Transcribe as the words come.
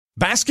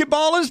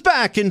Basketball is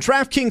back, and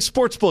DraftKings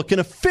Sportsbook, an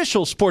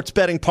official sports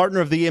betting partner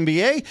of the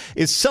NBA,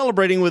 is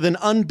celebrating with an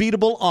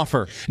unbeatable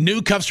offer.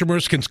 New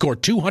customers can score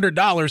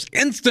 $200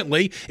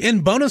 instantly in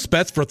bonus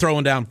bets for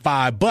throwing down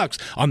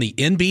 $5 on the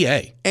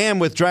NBA.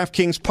 And with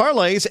DraftKings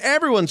Parlays,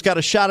 everyone's got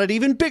a shot at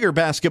even bigger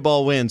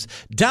basketball wins.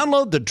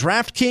 Download the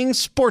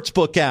DraftKings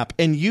Sportsbook app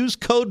and use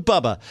code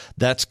BUBBA.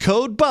 That's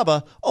code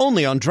BUBBA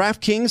only on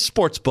DraftKings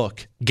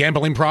Sportsbook.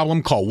 Gambling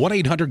problem? Call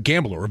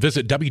 1-800-GAMBLER or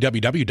visit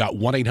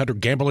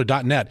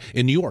www.1800gambler.net.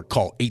 In New York,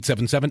 call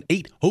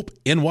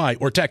 877-8-HOPE-NY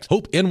or text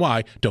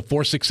HOPE-NY to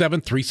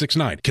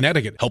 467-369.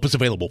 Connecticut, help is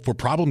available. For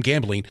problem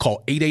gambling,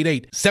 call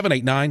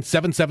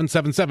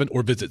 888-789-7777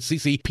 or visit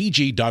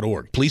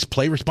ccpg.org. Please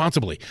play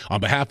responsibly. On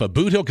behalf of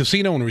Boot Hill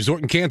Casino and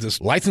Resort in Kansas,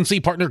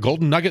 licensee partner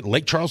Golden Nugget,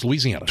 Lake Charles,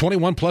 Louisiana.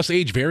 21 plus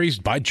age varies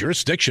by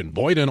jurisdiction.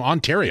 Void in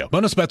Ontario.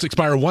 Bonus bets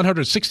expire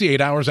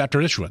 168 hours after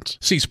issuance.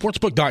 See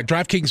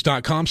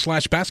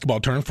sportsbook.draftkings.com/basketball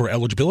term for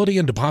eligibility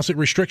and deposit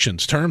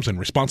restrictions, terms, and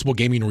responsible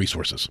gaming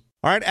resources.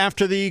 All right,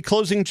 after the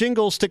closing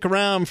jingle, stick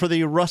around for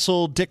the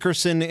Russell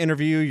Dickerson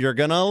interview. You're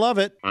going to love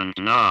it. And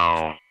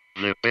now,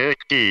 the Big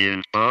D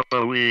and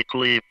Bubba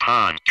Weekly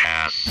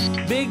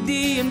Podcast. Big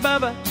D and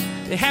Bubba,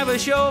 they have a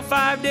show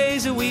 5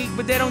 days a week,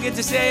 but they don't get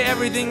to say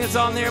everything that's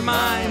on their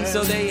mind,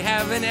 so they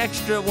have an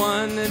extra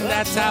one, and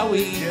that's how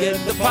we get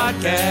the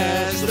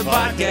podcast, the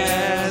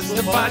podcast,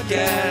 the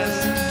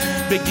podcast.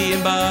 Big D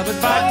and Bubba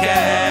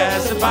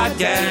podcast, the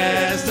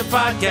podcast, the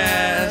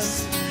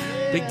podcast.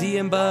 Big D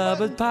and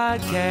Bubba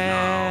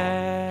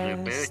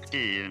podcast. Big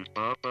D and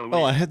Bubba.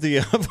 Oh, I had the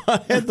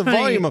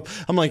volume up.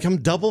 I'm like, I'm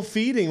double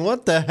feeding.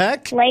 What the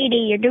heck? Lady,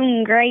 you're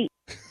doing great.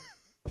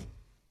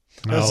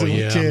 Oh,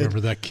 yeah, I remember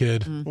that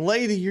kid.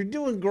 Lady, you're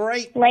doing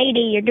great. Lady,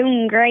 you're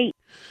doing great.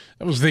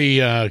 That was the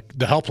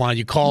helpline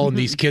you call, and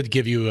these kids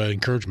give you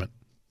encouragement.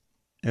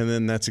 And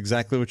then that's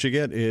exactly what you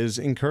get is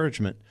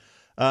encouragement.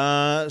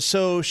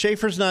 So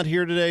Schaefer's not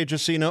here today,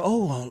 just so you know.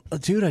 Oh,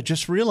 dude, I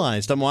just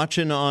realized I'm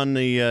watching on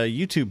the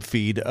YouTube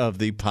feed of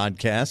the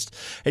podcast,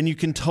 and you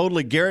can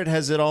totally, Garrett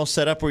has it all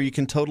set up where you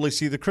can totally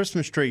see the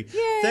Christmas tree.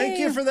 Yay. Thank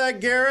you for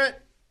that,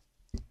 Garrett.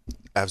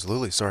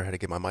 Absolutely. Sorry, I had to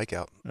get my mic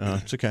out.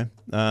 It's okay.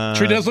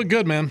 Tree does look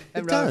good, man.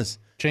 It does.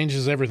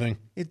 Changes everything.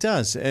 It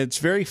does. It's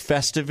very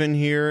festive in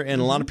here,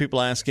 and a lot of people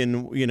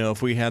asking,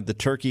 if we had the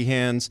turkey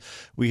hands.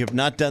 We have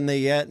not done that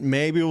yet.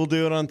 Maybe we'll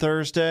do it on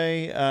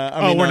Thursday.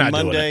 We're not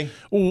Monday.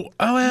 Doing it.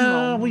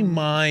 Well, we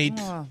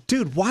might.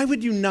 Dude, why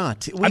would you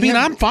not?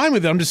 I'm fine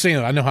with it. I'm just saying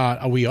I know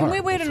how we are. Can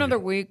we wait another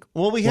week?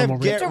 Well, we have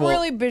It's a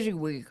really busy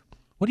week.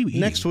 What are you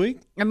eating? Next week?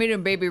 I'm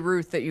eating Baby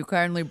Ruth that you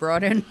kindly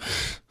brought in.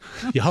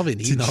 You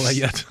haven't eaten all that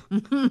yet.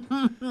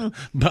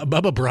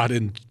 Bubba brought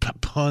in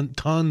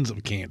tons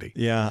of candy.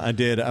 Yeah, I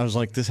did. I was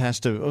like, this has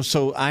to.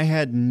 So I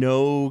had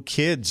no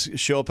kids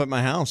show up at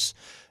my house.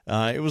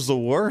 It was the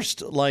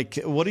worst. Like,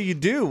 what do you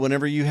do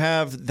whenever you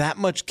have that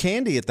much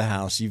candy at the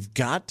house? You've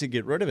got to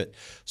get rid of it.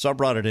 So I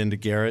brought it into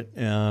Garrett.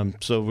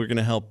 So we're going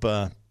to help.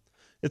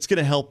 It's going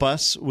to help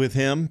us with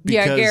him.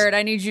 Yeah, Garrett,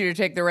 I need you to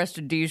take the rest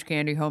of Dee's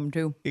candy home,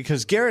 too.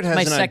 Because Garrett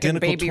has an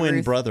identical twin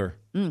Ruth. brother.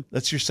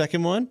 That's your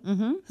second one?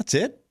 Mm-hmm. That's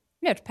it?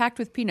 Yeah, it's packed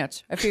with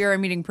peanuts. I figure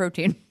I'm eating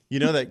protein. You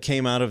know that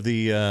came out of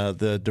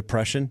the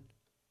Depression?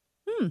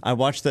 I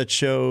watched that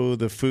show,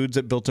 The Foods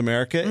That Built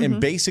America, and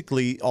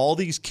basically all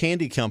these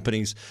candy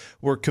companies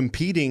were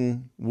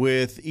competing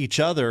with each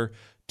other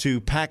to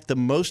pack the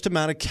most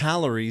amount of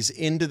calories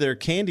into their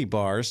candy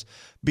bars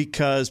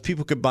because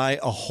people could buy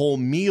a whole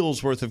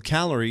meal's worth of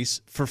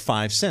calories for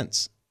 5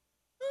 cents.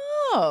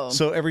 Oh.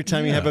 So every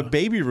time you have a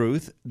Baby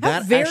Ruth,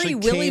 that very actually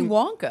Willy came,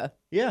 Wonka.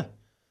 Yeah.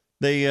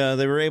 They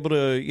were able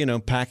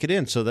to, pack it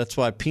in. So that's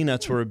why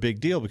peanuts were a big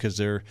deal because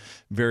they're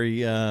very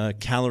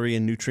calorie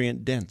and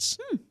nutrient dense.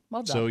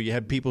 Well done. So you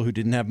had people who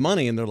didn't have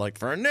money and they're like,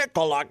 for a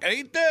nickel, I can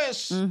eat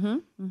this.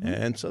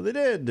 And so they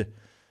did.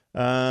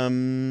 Yeah,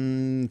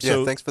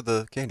 thanks for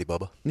the candy,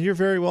 Bubba. You're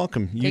very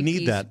welcome. You Take need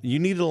these. that. You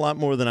need it a lot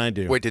more than I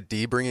do. Wait, did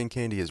Dee bring in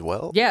candy as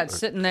well? Yeah, it's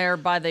sitting there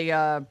by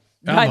the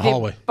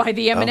hallway. by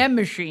the M&M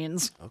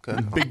machines. Okay.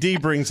 Big D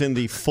brings in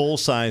the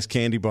full-size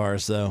candy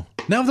bars, though.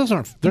 No,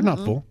 they're not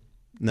full.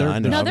 No, I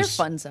know. No, they're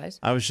fun size.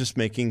 I was just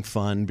making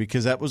fun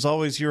because that was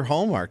always your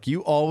hallmark.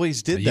 You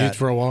always did I that. used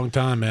for a long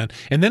time, man.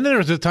 And then there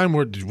was a time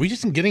where we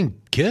just didn't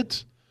getting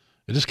kids.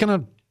 It just kind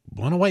of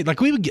went away.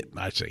 Like we get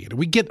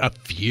a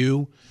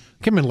few,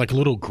 came in like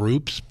little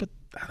groups, but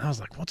I was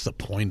like, what's the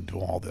point of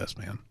all this,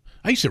 man?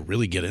 I used to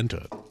really get into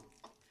it.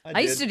 I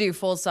used to do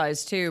full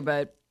size too,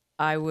 but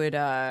I would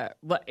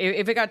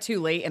if it got too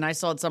late and I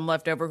still had some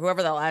left over,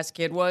 whoever that last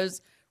kid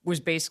was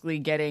basically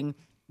getting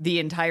the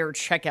entire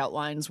checkout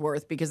line's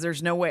worth because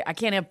there's no way I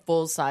can't have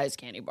full size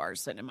candy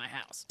bars sitting in my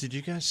house. Did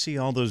you guys see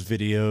all those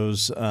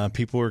videos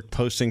people were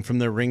posting from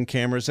their Ring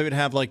cameras? They would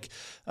have like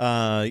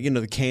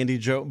the candy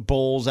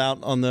bowls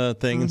out on the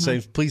thing and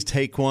say, please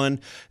take one.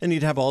 And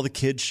you'd have all the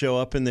kids show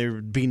up and there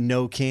would be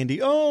no candy.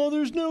 Oh,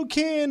 there's no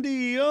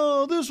candy.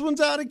 Oh, this one's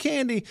out of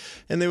candy.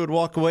 And they would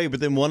walk away. But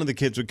then one of the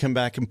kids would come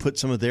back and put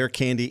some of their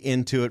candy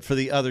into it for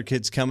the other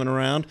kids coming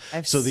around.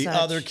 So the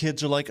other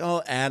kids are like,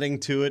 adding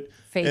to it.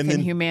 Faith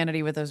in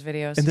humanity with those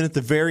videos. And then at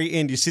the very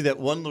end, you see that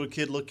one little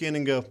kid look in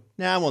and go,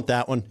 I want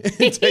that one.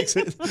 He takes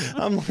it.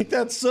 I'm like,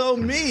 that's so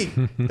me.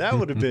 That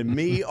would have been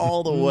me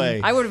all the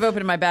way. I would have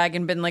opened my bag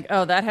and been like,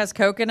 oh, that has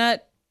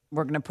coconut.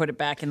 We're going to put it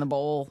back in the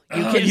bowl.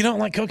 You don't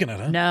like coconut,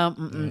 huh? No.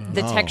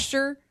 The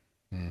texture,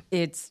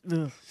 it's...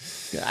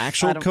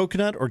 Actual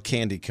coconut or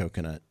candy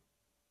coconut?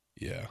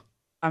 Yeah.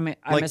 I'm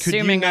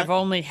assuming I've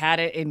only had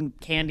it in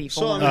candy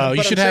form.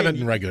 You should have it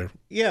in regular.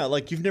 Yeah,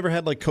 like you've never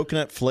had like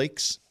coconut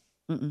flakes?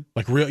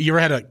 Like real? You ever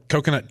had a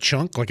coconut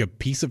chunk, like a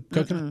piece of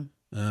coconut?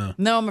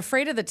 No, I'm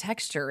afraid of the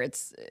texture.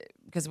 It's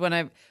because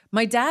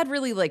my dad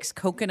really likes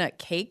coconut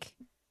cake,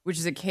 which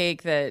is a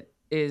cake that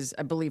is,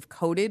 I believe,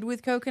 coated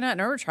with coconut.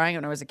 And I remember trying it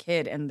when I was a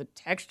kid, and the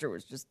texture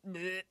was just.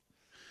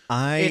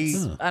 I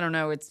don't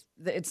know. It's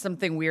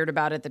something weird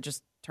about it that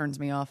just turns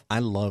me off. I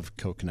love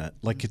coconut.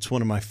 Like it's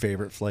one of my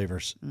favorite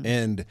flavors.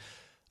 And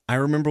I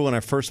remember when I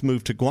first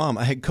moved to Guam,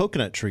 I had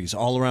coconut trees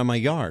all around my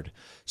yard.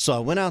 So I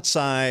went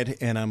outside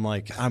and I'm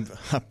like, I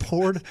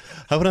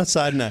went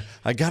outside and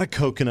I got a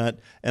coconut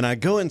and I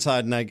go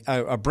inside and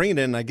I bring it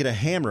in and I get a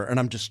hammer and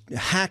I'm just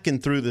hacking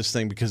through this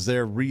thing because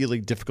they're really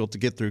difficult to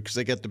get through because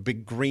they got the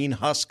big green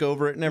husk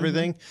over it and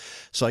everything.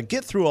 So I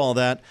get through all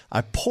that.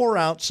 I pour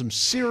out some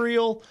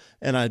cereal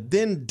and I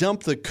then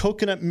dump the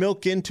coconut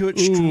milk into it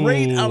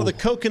straight out of the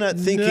coconut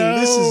thinking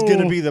this is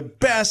going to be the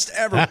best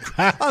ever.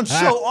 I'm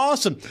so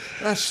awesome.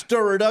 And I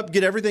stir it up,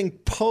 get everything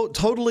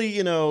totally,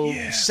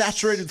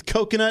 saturated with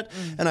coconut.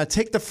 And I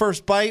take the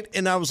first bite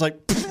and I was like,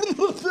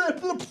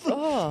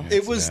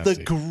 it was nasty.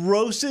 The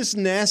grossest,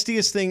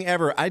 nastiest thing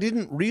ever. I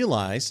didn't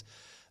realize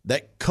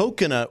that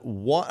coconut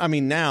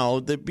now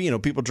that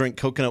people drink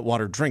coconut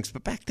water drinks,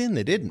 but back then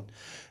they didn't.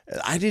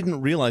 I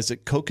didn't realize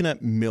that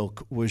coconut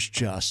milk was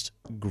just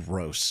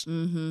gross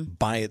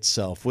by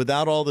itself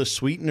without all the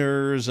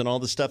sweeteners and all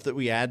the stuff that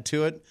we add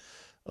to it.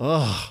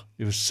 Oh,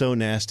 it was so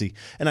nasty.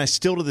 And I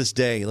still to this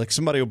day, like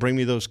somebody will bring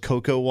me those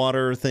cocoa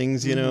water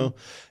things, and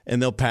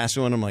they'll pass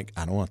me one. I'm like,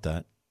 I don't want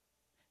that.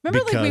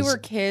 Remember like we were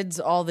kids,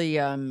 all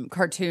the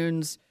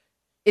cartoons,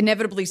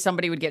 inevitably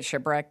somebody would get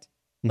shipwrecked.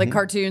 Like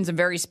cartoons and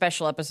very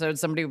special episodes,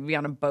 somebody would be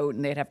on a boat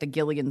and they'd have to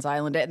Gilligan's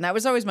Island it. And that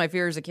was always my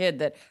fear as a kid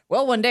that,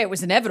 one day it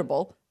was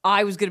inevitable.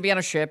 I was going to be on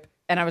a ship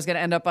and I was going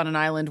to end up on an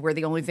island where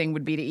the only thing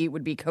would be to eat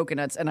would be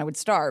coconuts and I would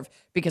starve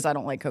because I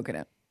don't like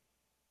coconut.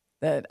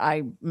 There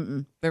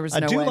was no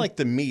way. I do like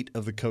the meat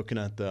of the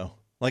coconut though.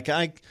 Like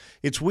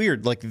it's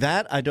weird. Like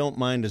that I don't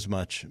mind as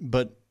much,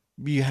 but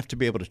you have to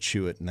be able to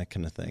chew it and that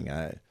kind of thing.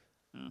 I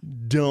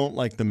don't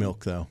like the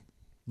milk though.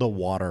 The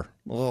water.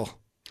 Ugh.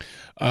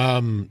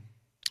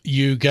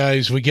 You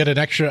guys, we get an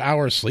extra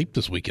hour of sleep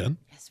this weekend.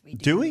 Yes, we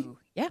do. Do we?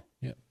 Yeah.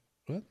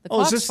 What? The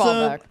clocks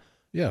fall back.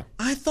 Yeah.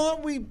 I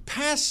thought we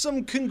passed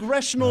some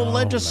congressional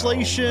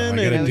legislation.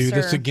 I got to do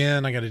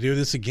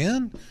this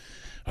again.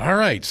 All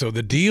right. So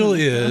the deal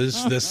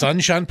is the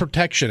Sunshine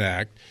Protection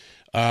Act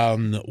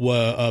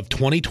of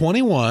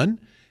 2021.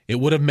 It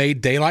would have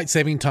made daylight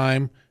saving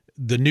time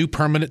the new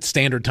permanent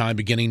standard time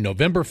beginning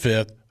November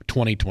 5th,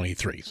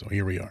 2023. So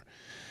here we are.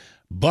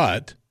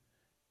 But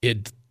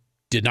it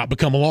did not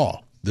become a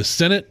law. The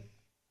Senate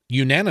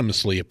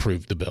unanimously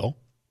approved the bill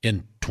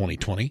in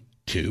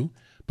 2022,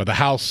 but the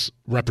House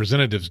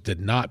representatives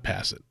did not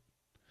pass it.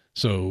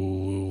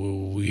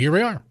 So here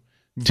we are.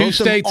 Two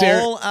states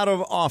all out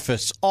of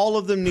office. All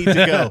of them need to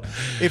go.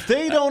 If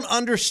they don't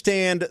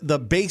understand the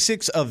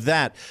basics of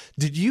that,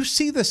 did you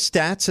see the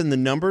stats and the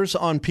numbers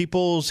on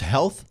people's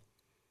health?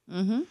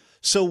 Mm-hmm.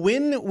 So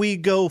when we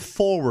go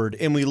forward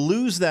and we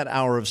lose that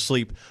hour of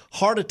sleep,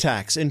 heart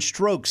attacks and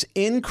strokes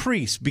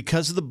increase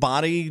because of the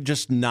body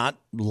just not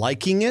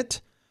liking it.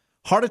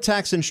 Heart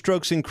attacks and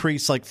strokes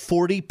increase like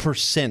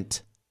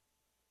 40%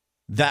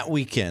 that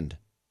weekend.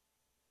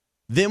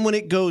 Then when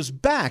it goes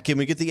back and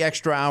we get the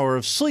extra hour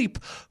of sleep,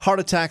 heart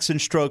attacks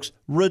and strokes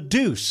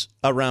reduce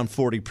around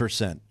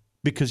 40%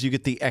 because you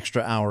get the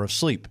extra hour of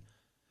sleep.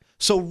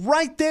 So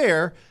right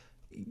there,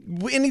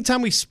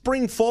 anytime we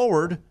spring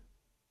forward,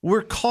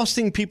 we're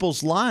costing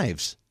people's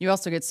lives. You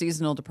also get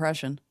seasonal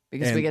depression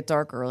because we get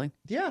dark early.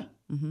 Yeah.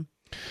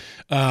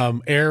 Mm-hmm.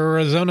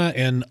 Arizona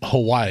and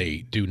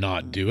Hawaii do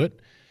not do it.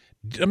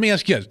 Let me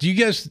ask you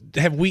guys,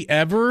 have we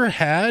ever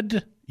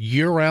had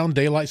year-round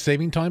daylight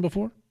saving time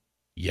before?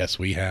 Yes,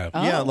 we have.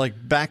 Oh. Yeah, like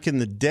back in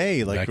the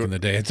day. Back in the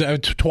day.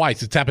 It's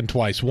twice. It's happened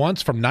twice.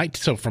 Once from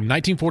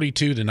 1942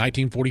 to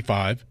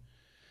 1945.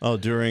 Oh,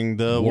 during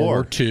the World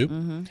War II.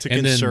 Mm-hmm. To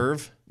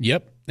conserve.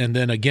 Yep. And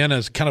then again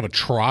as kind of a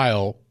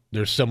trial.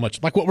 There's so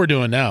much, like what we're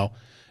doing now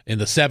in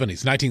the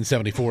 70s.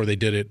 1974, they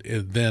did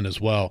it then as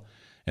well.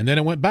 And then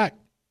it went back.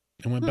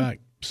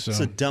 So it's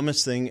the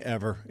dumbest thing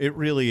ever. It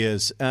really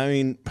is. I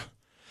mean,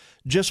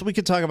 we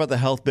could talk about the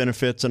health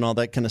benefits and all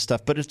that kind of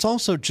stuff, but it's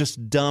also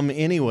just dumb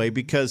anyway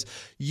because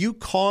you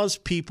cause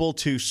people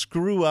to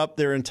screw up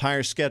their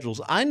entire schedules.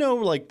 I know,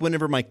 like,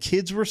 whenever my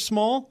kids were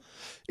small,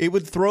 it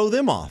would throw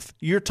them off.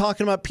 You're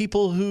talking about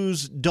people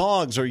whose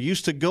dogs are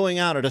used to going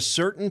out at a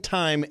certain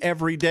time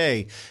every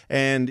day.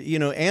 And,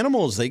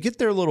 animals, they get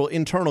their little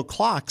internal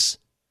clocks.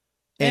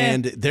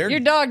 And your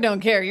dog don't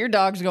care. Your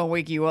dog's going to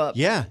wake you up.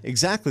 Yeah,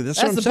 exactly. That's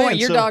what I'm the saying. point.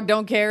 Your dog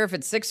don't care if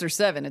it's 6 or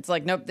 7. It's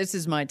like, nope, this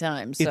is my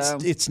time. So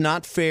it's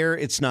not fair.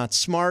 It's not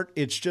smart.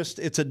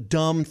 It's a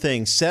dumb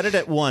thing. Set it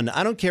at 1.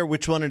 I don't care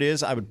which one it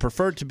is. I would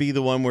prefer it to be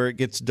the one where it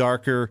gets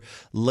darker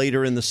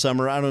later in the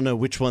summer. I don't know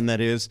which one that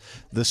is.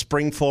 The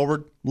spring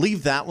forward,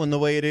 leave that one the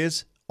way it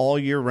is all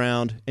year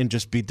round and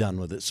just be done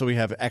with it. So we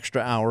have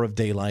extra hour of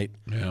daylight.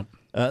 Yeah.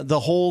 The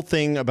whole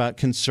thing about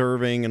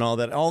conserving and all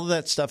of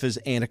that stuff is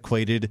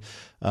antiquated.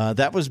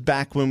 That was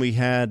back when we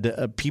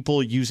had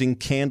people using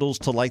candles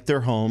to light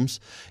their homes.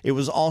 It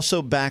was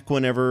also back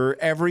whenever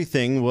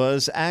everything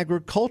was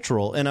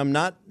agricultural. And I'm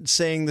not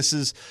saying this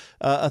is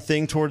a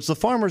thing towards the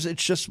farmers.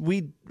 It's just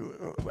we,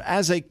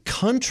 as a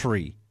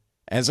country,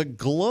 as a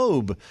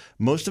globe,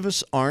 most of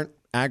us aren't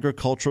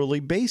agriculturally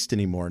based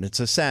anymore, and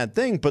it's a sad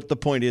thing, but the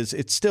point is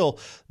it's still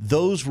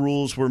those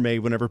rules were made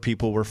whenever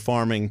people were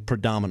farming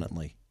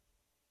predominantly.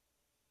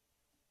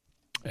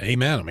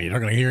 Amen. I mean, you're not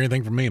going to hear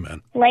anything from me,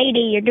 man.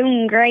 Lady, you're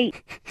doing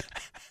great.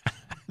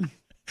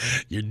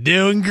 You're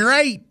doing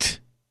great.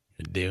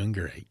 You're doing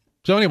great.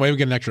 So anyway, we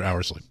get an extra hour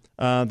of sleep.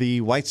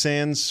 The White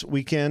Sands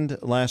weekend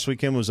last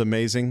weekend was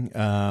amazing.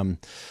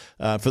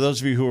 For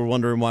those of you who were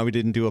wondering why we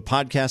didn't do a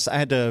podcast, I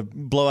had to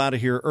blow out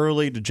of here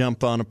early to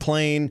jump on a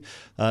plane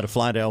to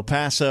fly to El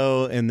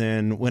Paso, and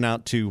then went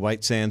out to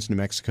White Sands, New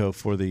Mexico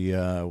for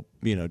the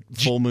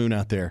full moon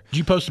out there. Did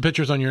you post the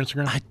pictures on your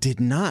Instagram? I did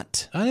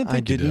not. I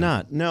did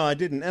not. No, I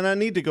didn't, and I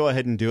need to go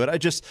ahead and do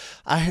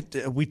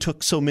it. We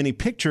took so many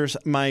pictures.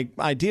 My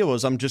idea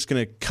was I'm just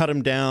going to cut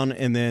them down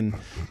and then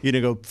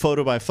go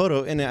photo by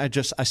photo, and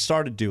I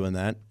started doing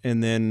that,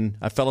 and then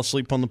I fell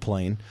asleep on the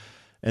plane.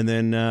 And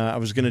then I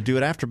was going to do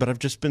it after, but I've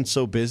just been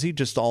so busy,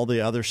 just all the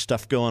other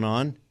stuff going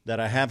on that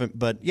I haven't.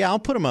 But yeah, I'll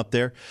put them up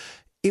there.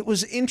 It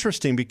was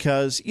interesting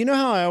because you know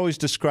how I always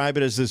describe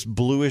it as this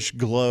bluish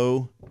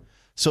glow?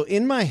 So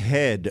in my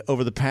head,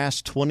 over the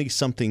past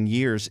 20-something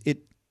years,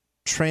 it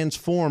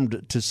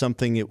transformed to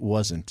something it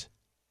wasn't.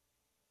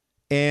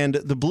 And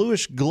the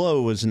bluish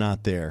glow was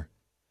not there,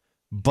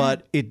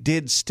 but it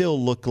did still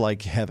look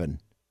like heaven.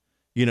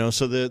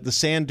 So the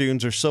sand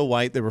dunes are so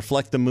white, they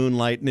reflect the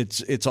moonlight, and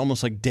it's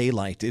almost like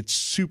daylight. It's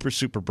super,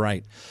 super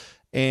bright.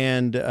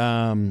 And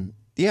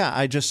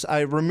I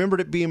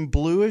remembered it being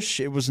bluish.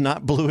 It was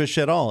not bluish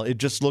at all. It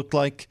just looked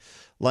like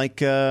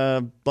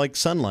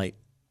sunlight.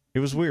 It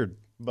was weird.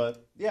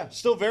 But yeah,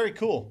 still very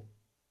cool.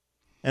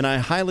 And I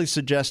highly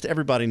suggest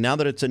everybody, now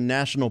that it's a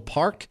national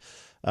park,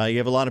 you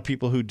have a lot of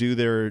people who do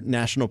their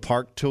national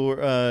park tour,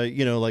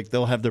 like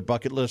they'll have their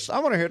bucket list. I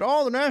want to hit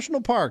all the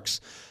national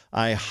parks.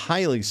 I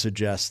highly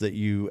suggest that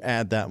you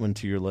add that one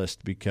to your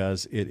list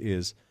because it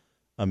is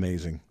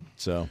amazing.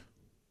 So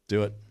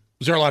do it.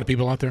 Was there a lot of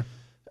people out there?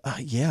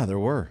 Yeah, there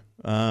were.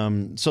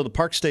 So the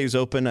park stays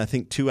open, I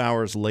think, 2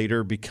 hours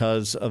later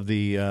because of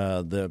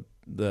the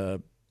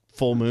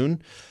full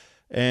moon.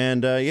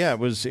 And it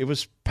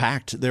was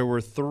packed. There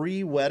were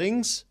 3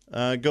 weddings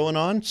going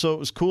on, so it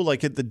was cool.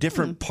 Like at the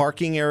different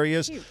parking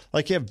areas,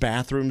 like you have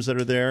bathrooms that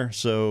are there,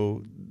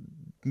 so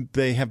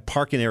they have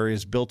parking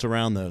areas built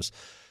around those.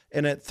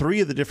 And at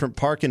 3 of the different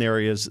parking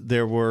areas,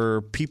 there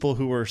were people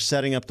who were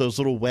setting up those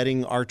little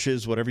wedding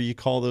arches, whatever you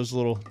call those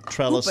little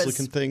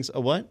trellis-looking things.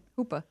 A what?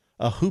 Hoopah.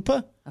 A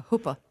hoopah? A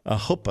hoopah. A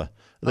hoopah.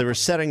 They were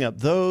setting up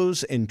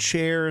those and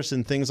chairs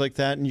and things like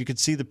that, and you could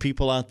see the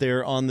people out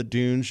there on the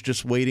dunes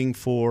just waiting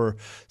for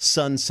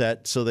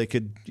sunset so they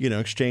could,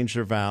 exchange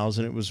their vows,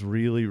 and it was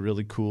really,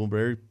 really cool,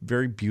 very,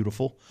 very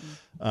beautiful.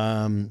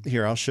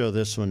 Here, I'll show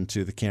this one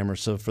to the camera.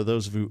 So for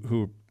those of you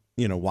who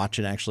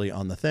watching actually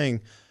on the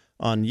thing,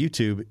 on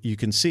YouTube, you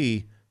can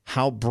see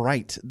how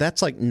bright.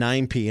 That's like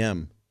 9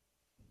 p.m.,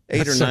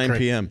 8 or 9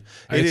 p.m.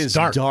 It is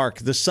dark.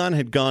 The sun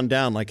had gone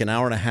down like an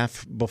hour and a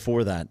half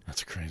before that.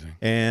 That's crazy.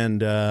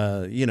 And,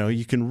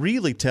 you can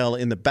really tell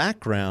in the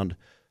background,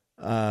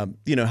 how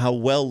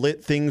well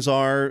lit things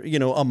are,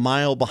 a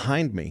mile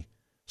behind me.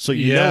 So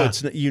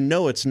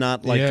it's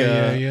not like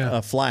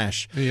a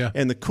flash. Yeah.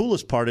 And the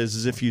coolest part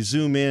is if you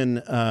zoom in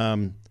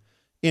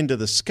into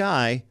the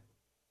sky,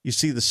 you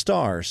see the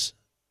stars.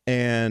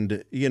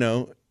 And,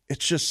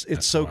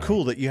 it's so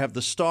cool that you have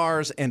the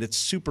stars and it's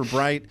super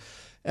bright.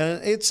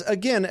 And it's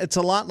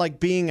a lot like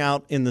being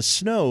out in the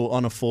snow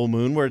on a full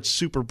moon where it's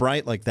super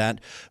bright like that,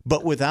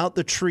 but without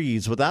the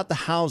trees, without the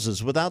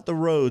houses, without the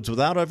roads,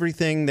 without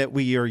everything that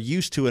we are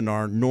used to in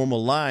our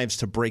normal lives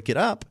to break it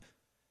up.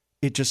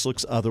 It just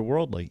looks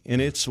otherworldly.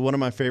 And it's one of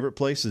my favorite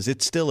places.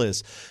 It still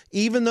is.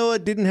 Even though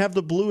it didn't have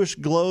the bluish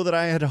glow that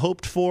I had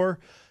hoped for,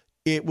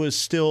 it was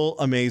still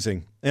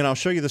amazing. And I'll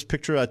show you this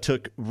picture I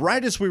took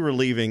right as we were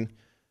leaving.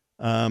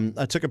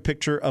 I took a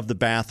picture of the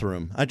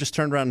bathroom. I just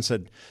turned around and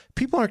said,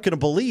 people aren't going to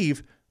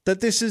believe that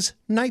this is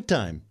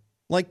nighttime.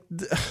 Like,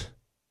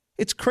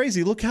 it's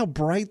crazy. Look how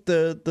bright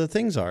the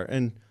things are.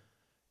 And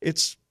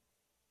it's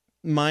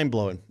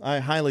mind-blowing. I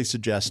highly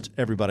suggest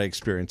everybody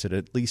experience it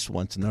at least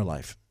once in their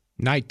life.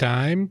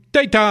 Nighttime,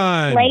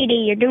 daytime. Lady,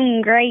 you're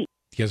doing great.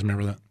 You guys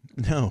remember that?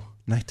 No.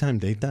 Nighttime,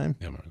 daytime?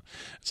 Yeah,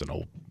 it's an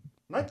old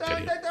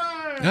Nighttime,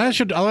 video.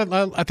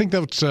 daytime! I think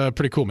that's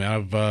pretty cool,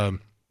 man.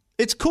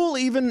 It's cool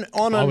even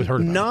on Always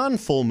heard a about it.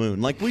 non-full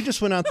moon. Like, we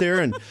just went out there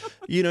and,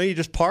 you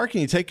just park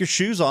and you take your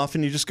shoes off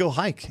and you just go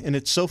hike. And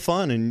it's so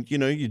fun. And,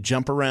 you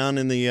jump around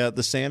in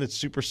the sand. It's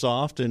super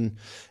soft and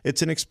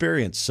it's an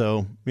experience.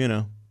 So,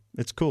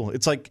 it's cool.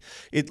 It's like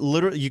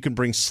you can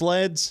bring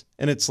sleds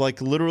and it's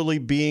like literally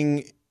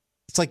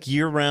it's like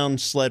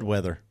year-round sled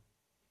weather.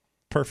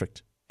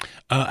 Perfect.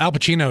 Al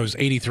Pacino's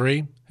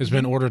 83, has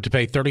been ordered to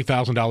pay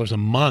 $30,000 a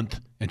month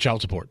in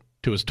child support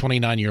to his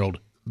 29-year-old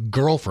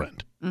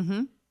girlfriend.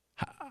 Mm-hmm.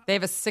 They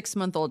have a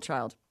 6-month-old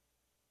child.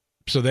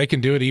 So they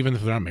can do it even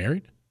if they're not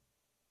married?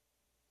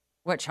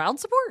 What, child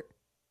support?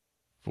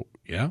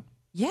 Yeah?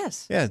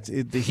 Yes. Yeah,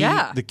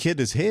 the kid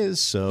is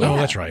his, so. Oh,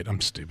 that's right. I'm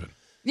stupid.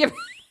 Yeah.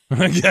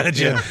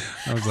 Gotcha. Yeah.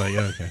 I was like,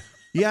 yeah, okay.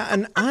 Yeah,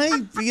 and I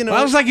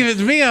was like, if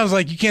it's me, I was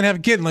like, you can't have a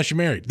kid unless you're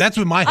married. That's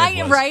what my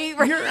head was. Right.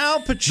 You're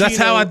Al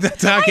Pacino.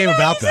 That's how I came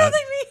about that.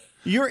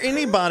 You're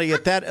anybody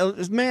at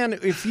that. Man,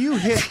 if you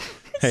hit.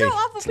 It's so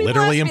awful. It's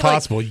literally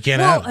impossible. Like, you can't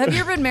well, have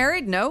you ever been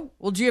married? No.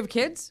 Well, do you have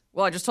kids?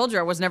 Well, I just told you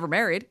I was never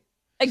married.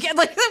 Again,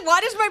 like,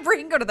 why does my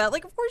brain go to that?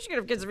 Like, of course you can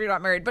have kids if you're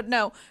not married. But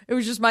no, it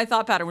was just my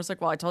thought pattern was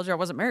like, well, I told you I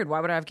wasn't married. Why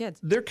would I have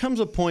kids? There comes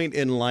a point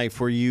in life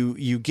where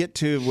you get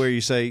to where you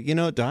say,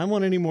 do I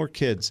want any more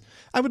kids?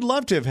 I would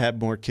love to have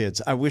had more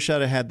kids. I wish I'd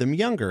have had them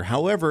younger.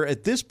 However,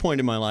 at this point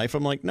in my life,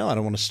 I'm like, no, I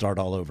don't want to start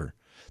all over.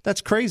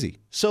 That's crazy.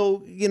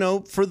 So,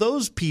 for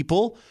those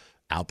people,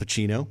 Al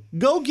Pacino,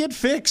 go get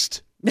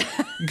fixed.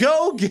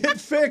 Go get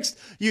fixed.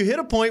 You hit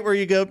a point where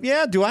you go,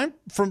 yeah, do I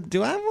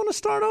want to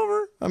start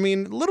over? I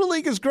mean, Little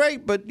League is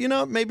great, but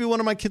maybe one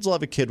of my kids will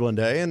have a kid one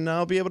day and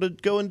I'll be able to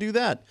go and do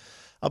that.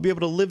 I'll be able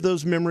to live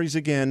those memories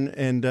again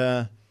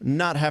and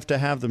not have to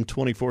have them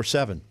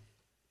 24/7.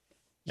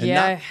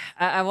 Yeah,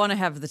 I want to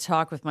have the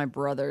talk with my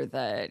brother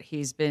that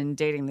he's been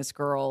dating this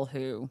girl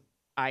who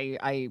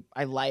I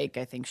like.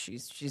 I think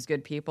she's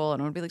good people.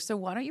 And I want to be like, so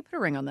why don't you put a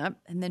ring on that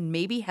and then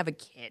maybe have a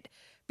kid?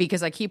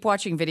 Because I keep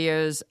watching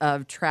videos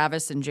of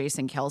Travis and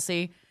Jason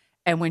Kelsey,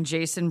 and when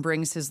Jason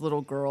brings his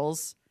little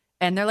girls,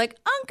 and they're like,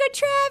 Uncle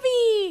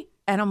Travi,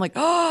 and I'm like,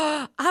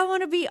 oh, I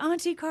want to be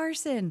Auntie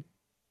Carson.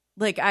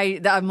 Like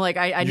I'm like,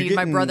 I need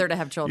my brother to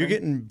have children. You're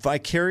getting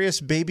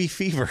vicarious baby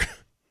fever.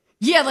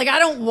 Yeah, like I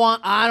don't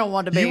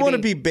want a baby. You want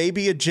to be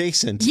baby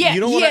adjacent. Yeah, you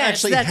don't want to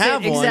actually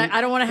have one. Exactly. I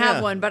don't want to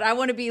have one, but I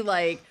want to be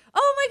like,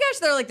 oh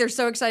my gosh, they're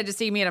so excited to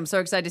see me, and I'm so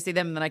excited to see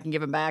them, and then I can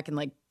give them back and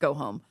like go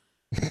home.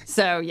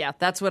 So, yeah,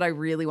 that's what I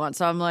really want.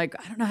 So I'm like,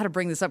 I don't know how to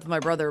bring this up with my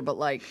brother, but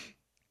like,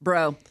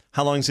 bro.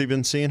 How long has he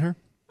been seeing her?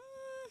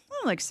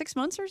 Like 6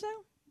 months or so.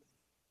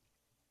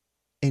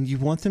 And you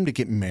want them to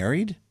get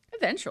married?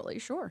 Eventually,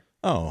 sure.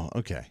 Oh,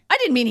 okay. I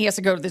didn't mean he has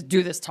to go to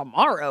do this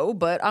tomorrow,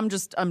 but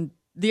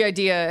the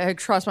idea had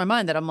crossed my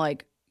mind that I'm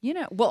like,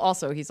 well,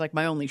 also he's like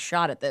my only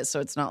shot at this.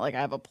 So it's not like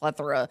I have a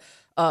plethora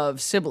of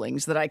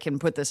siblings that I can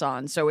put this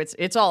on. So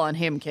it's all on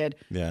him, kid.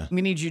 Yeah.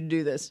 We need you to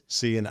do this.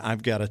 See, and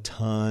I've got a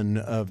ton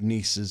of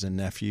nieces and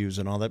nephews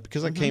and all that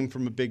because I came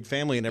from a big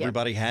family and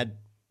everybody had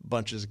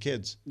bunches of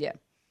kids. Yeah.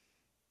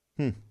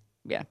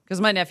 Yeah. Because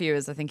my nephew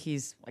I think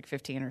he's like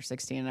 15 or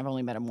 16 and I've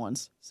only met him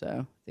once.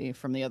 So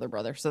from the other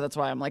brother. So that's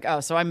why I'm like, oh,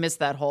 so I missed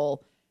that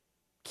whole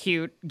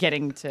cute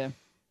getting to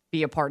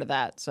be a part of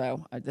that.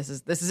 So this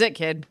is it,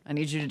 kid. I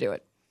need you to do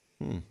it.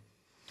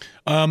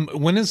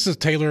 When is the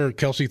Taylor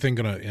Kelsey thing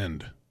going to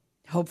end?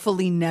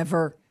 Hopefully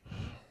never. Oh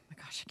my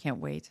gosh, I can't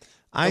wait.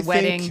 The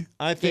wedding,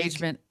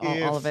 engagement,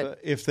 all of it.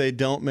 If they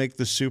don't make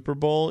the Super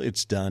Bowl,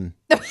 it's done.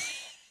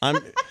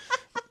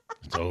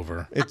 It's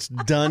over. It's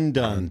done.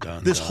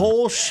 This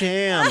whole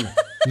sham.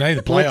 No,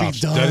 the playoffs.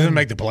 They didn't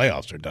make the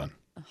playoffs. They're done.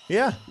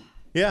 Yeah,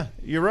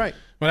 you're right.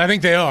 But I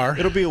think they are.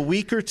 It'll be a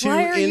week or two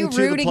Why are you into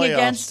the rooting playoffs.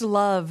 against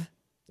love?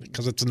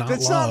 Because it's not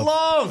That's love. not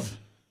love.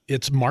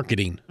 It's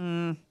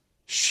marketing.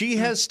 She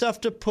has stuff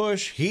to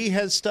push. He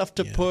has stuff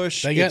to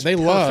push. They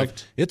love.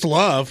 It's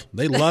love.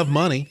 They love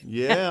money.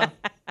 Yeah.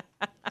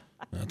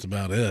 That's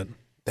about it.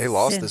 They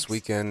lost this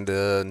weekend,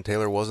 and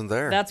Taylor wasn't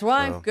there. That's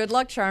why. So. Good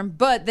luck, charm.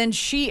 But then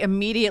she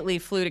immediately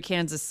flew to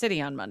Kansas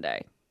City on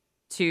Monday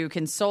to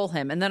console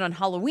him. And then on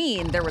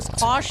Halloween, there was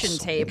caution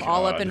tape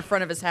all up in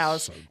front of his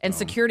house and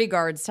security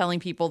guards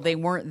telling people they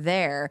weren't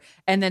there.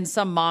 And then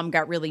some mom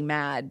got really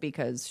mad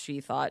because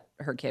she thought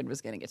her kid was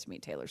going to get to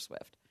meet Taylor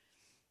Swift.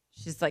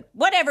 She's like,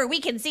 whatever,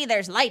 we can see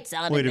there's lights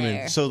on Wait in a there.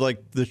 minute. So,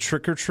 like, the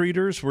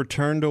trick-or-treaters were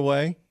turned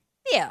away?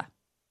 Yeah.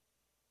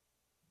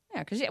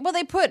 Yeah, because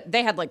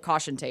they had like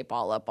caution tape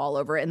all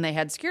over it, and they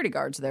had security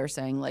guards there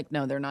saying like,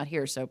 no, they're not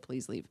here, so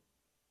please leave.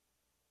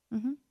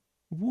 Mm-hmm.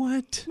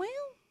 What? Well,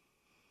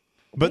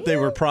 but they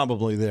were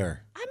probably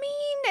there. I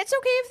mean, it's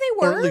okay if they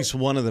were. Or at least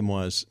one of them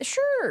was.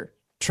 Sure.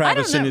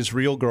 Travis and his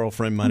real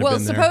girlfriend might have Well,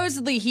 been there.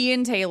 supposedly he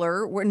and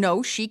Taylor were.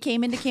 No, she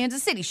came into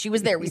Kansas City. She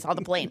was there. We saw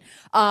the plane.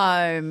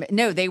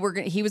 No, they were.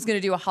 He was going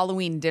to do a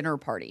Halloween dinner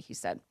party. He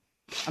said.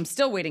 I'm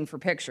still waiting for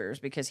pictures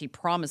because he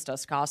promised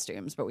us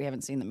costumes, but we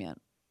haven't seen them yet.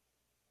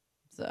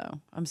 So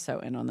I'm so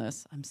in on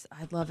this.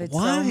 I love it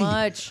so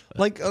much.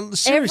 Like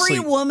seriously,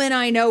 every woman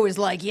I know is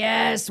like,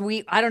 yes,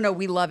 I don't know,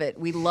 we love it.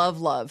 We love.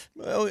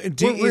 We're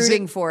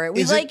rooting for it.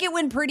 We like it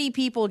when pretty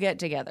people get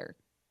together.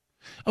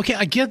 Okay,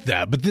 I get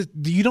that, but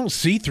you don't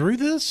see through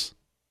this.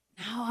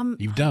 No,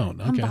 you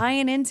don't. Okay. I'm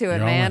buying into it,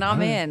 man.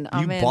 I'm in.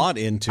 You bought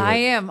into it. I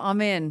am.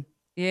 I'm in.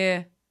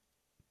 Yeah.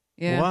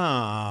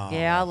 Wow.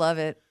 Yeah, I love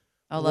it.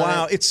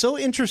 Wow, it's so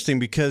interesting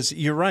because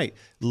you're right.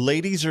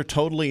 Ladies are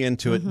totally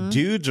into it.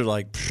 Dudes are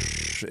like,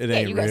 it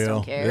ain't you guys real.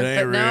 don't care. It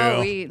ain't No,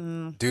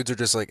 real. Dudes are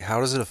just like, how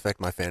does it affect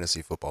my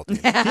fantasy football team?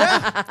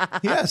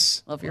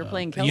 Yes. Well, if you're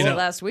playing Kelsey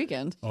last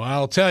weekend. Well,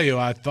 I'll tell you,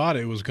 I thought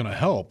it was going to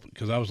help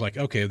because I was like,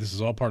 okay, this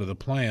is all part of the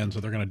plan,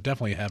 so they're going to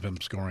definitely have him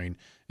scoring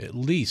at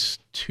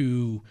least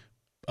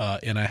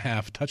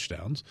 2.5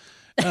 touchdowns.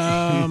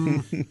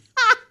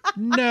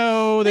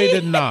 No, they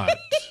did not.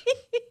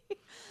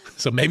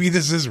 So maybe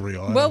this is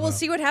real. Well, we'll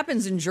see what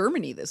happens in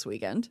Germany this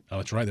weekend. Oh,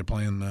 that's right. They're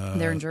playing.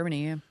 They're in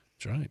Germany, yeah.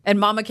 That's right. And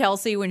Mama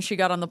Kelsey, when she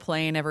got on the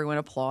plane, everyone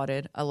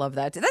applauded. I love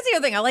that. That's the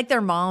other thing. I like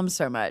their mom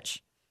so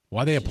much.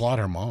 Why they applaud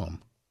her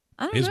mom?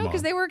 I don't know,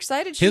 because they were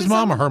excited. His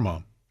mom or her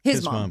mom?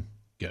 His mom.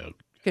 Go.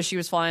 Because she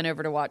was flying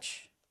over to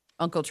watch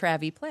Uncle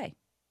Travie play.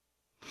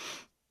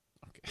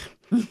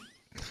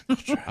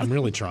 I'm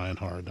really trying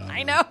hard.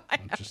 I know.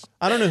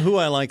 I don't know who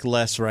I like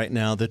less right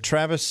now, the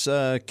Travis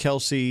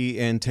Kelce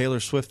and Taylor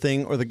Swift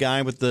thing or the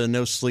guy with the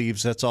no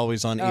sleeves that's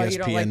always on ESPN you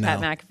don't like now.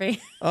 Pat McAfee?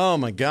 Oh,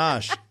 my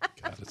gosh.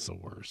 God, it's the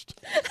worst.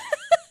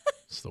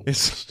 It's the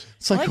worst.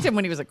 I liked him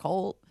when he was a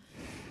Colt.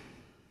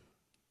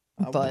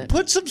 But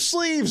put some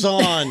sleeves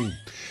on.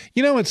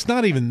 It's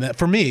not even that.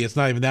 For me, it's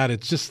not even that.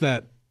 It's just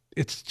that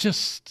it's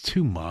just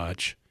too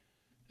much.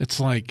 It's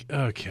like,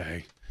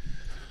 okay.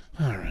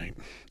 All right.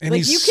 And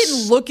you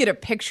can look at a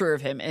picture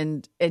of him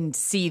and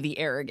see the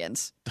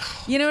arrogance.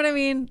 You know what I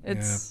mean?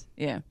 It's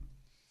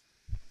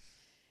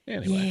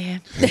Anyway.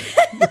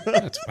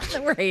 Yeah.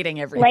 We're hating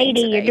everything.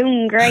 Lady, today. you're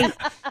doing great.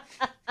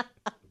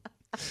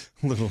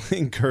 Little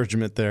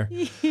encouragement there.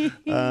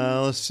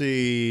 Let's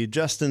see.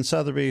 Justin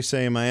Sotheby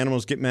saying, my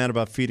animals get mad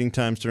about feeding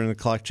times during the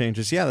clock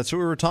changes. Yeah, that's what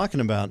we were talking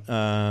about.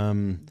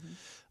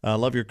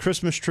 Love your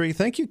Christmas tree.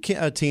 Thank you,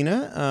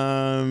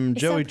 Tina.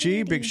 Joey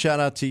G, big shout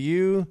out to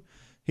you.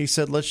 He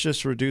said, let's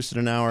just reduce it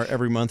an hour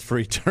every month for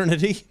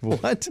eternity.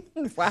 What?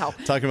 Wow.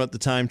 Talking about the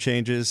time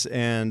changes.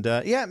 And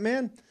yeah,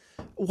 man,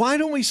 why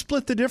don't we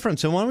split the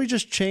difference? And why don't we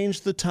just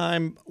change the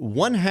time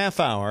 1/2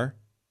 hour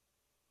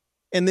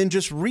and then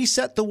just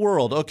reset the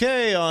world?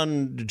 Okay,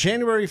 on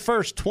January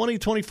 1st,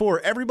 2024,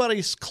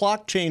 everybody's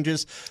clock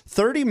changes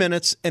 30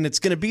 minutes, and it's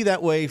going to be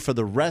that way for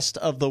the rest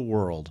of the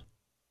world.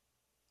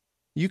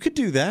 You could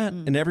do that,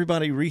 and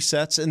everybody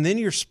resets, and then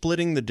you're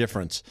splitting the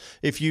difference.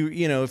 If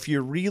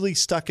you're really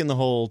stuck in the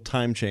whole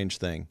time change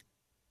thing,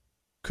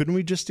 couldn't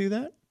we just do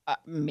that?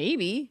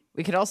 Maybe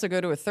we could also go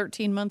to a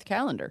 13-month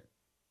calendar.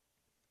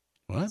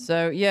 What?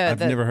 So yeah, I've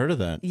never heard of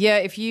that. Yeah,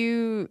 if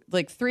you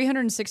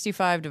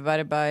 365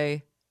 divided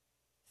by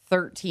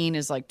 13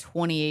 is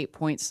 28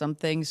 point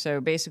something.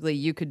 So basically,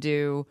 you could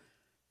do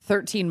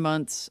 13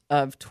 months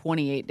of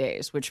 28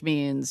 days, which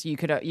means you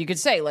could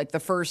say the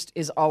first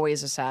is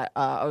always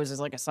always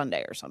like a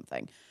Sunday or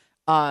something.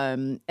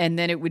 And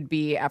then it would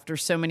be after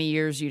so many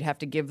years, you'd have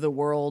to give the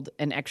world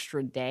an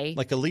extra day.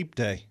 Like a leap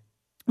day.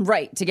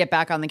 Right, to get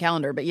back on the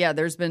calendar. But yeah,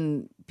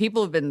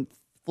 people have been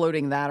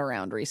floating that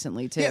around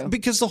recently too. Yeah,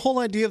 because the whole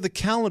idea of the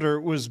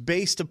calendar was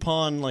based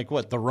upon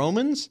the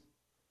Romans?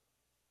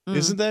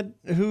 Isn't that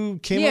who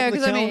came up with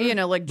the calendar?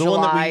 Yeah, because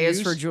July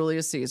is for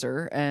Julius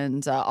Caesar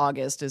and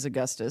August is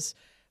Augustus.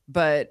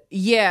 But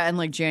yeah,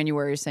 and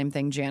January, same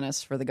thing,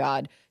 Janus for the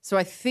god. So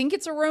I think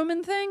it's a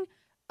Roman thing.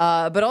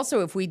 But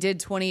also, if we did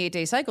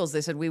 28-day cycles,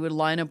 they said we would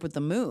line up with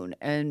the moon.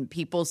 And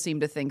people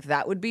seem to think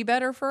that would be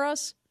better for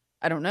us.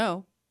 I don't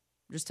know.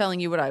 I'm just telling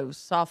you what I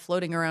saw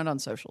floating around on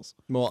socials.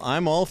 Well,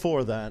 I'm all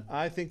for that.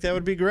 I think that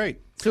would be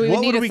great. So we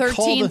would need a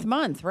 13th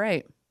month,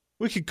 right?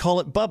 We could call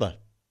it Bubba.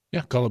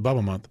 Yeah, call it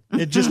Bubba month.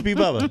 It'd just be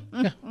Bubba.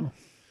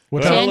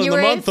 Yeah.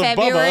 January,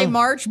 February,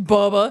 March,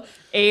 Bubba,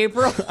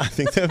 April. I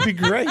think that would be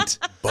great.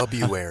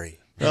 Bubuary.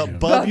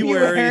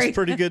 Bubuary is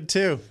pretty good,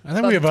 too. I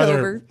think we have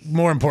other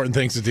more important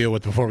things to deal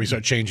with before we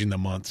start changing the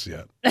months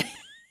yet. I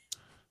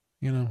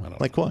don't know.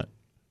 Like what?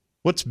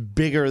 What's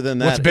bigger than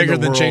that? What's bigger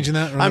than changing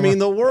that? I mean,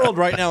 the world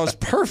right now is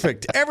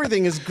perfect.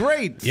 Everything is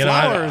great.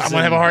 Flowers. I'm going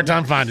to have a hard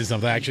time finding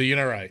something. Actually,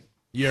 you're right.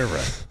 You're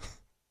right.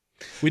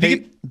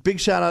 Big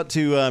shout out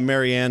to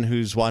Marianne,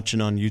 who's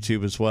watching on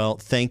YouTube as well.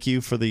 Thank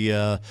you for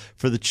the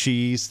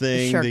cheese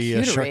thing, the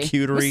charcuterie.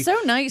 It was so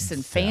nice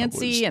and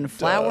fancy and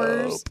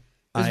flowers. Dope.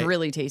 It was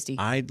really tasty.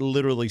 I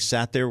literally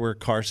sat there where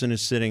Carson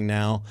is sitting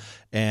now,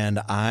 and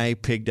I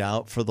pigged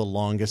out for the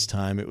longest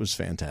time. It was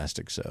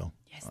fantastic. So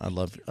yes, I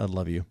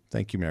love you.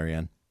 Thank you,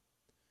 Marianne.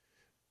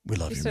 We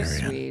love you, Marianne.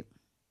 So sweet.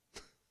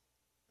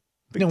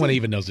 No one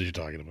even knows what you're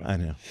talking about. I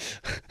know.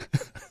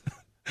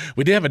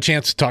 We did have a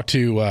chance to talk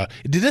to.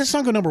 Did that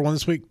song go number 1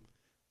 this week?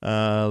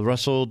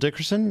 Russell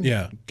Dickerson.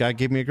 Yeah. God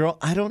Gave Me a Girl.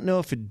 I don't know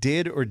if it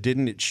did or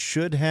didn't. It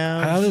should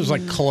have. I thought it was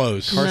like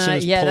close. Carson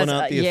is pulling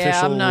out the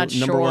official I'm not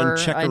number sure. one I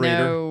checkerator.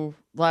 know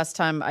last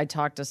time I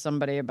talked to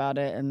somebody about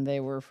it, and they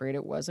were afraid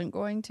it wasn't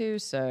going to.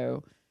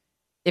 So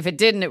if it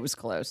didn't, it was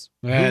close.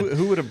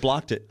 Who would have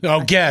blocked it?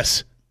 Oh,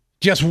 guess.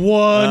 Just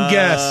one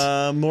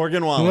guess.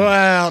 Morgan Wallen.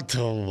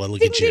 Well,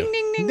 look at you.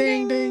 Ding,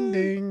 ding, ding,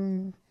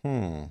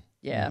 ding.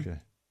 Yeah. Okay.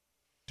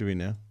 Do we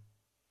know?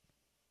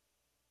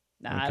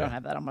 Nah, I don't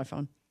have that on my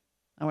phone.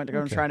 I went to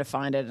go and try to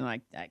find it, and I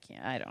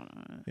can't. I don't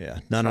know. Yeah,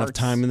 not enough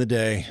time in the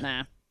day.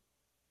 Nah.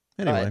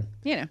 Anyway,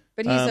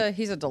 but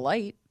he's a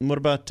delight. What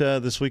about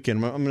this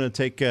weekend? I'm going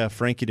to take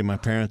Frankie to my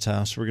parents'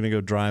 house. We're going to go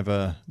drive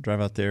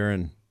out there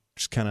and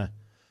just kind of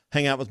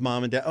hang out with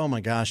Mom and Dad. Oh my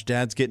gosh,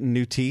 Dad's getting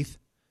new teeth,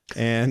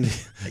 and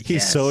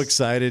he's so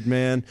excited,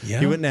 man.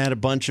 Yeah. He went and had a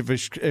bunch of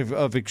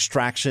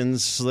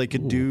extractions so they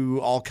could do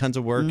all kinds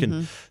of work,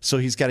 and so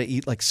he's got to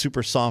eat like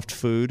super soft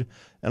food.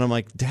 And I'm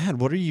like,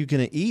 Dad, what are you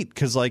going to eat?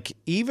 Because like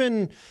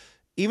even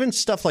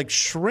stuff like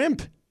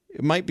shrimp,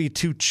 it might be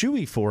too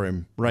chewy for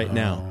him right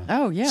now.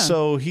 Oh yeah.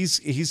 So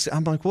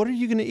I'm like, what are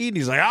you going to eat? And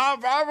he's like,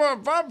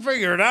 I'll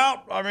figure it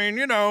out. I mean,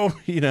 you know,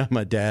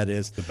 my dad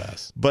is the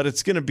best. But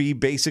it's going to be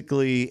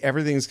basically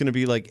everything's going to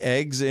be like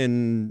eggs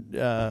and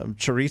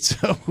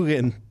chorizo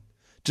and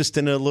just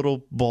in a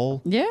little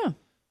bowl. Yeah.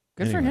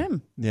 Good for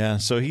him. Yeah.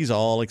 So he's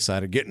all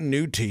excited, getting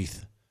new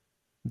teeth.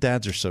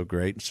 Dads are so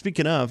great.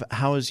 Speaking of,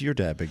 how is your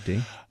dad, Big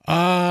D?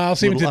 I'll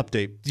see him.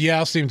 Update. Yeah,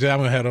 I'll see him. I'm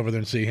gonna head over there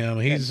and see him.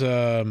 He's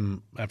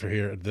after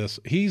here at this.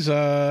 He's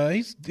all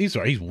right.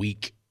 He's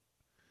weak.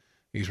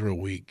 He's real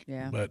weak.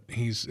 Yeah. But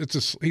he's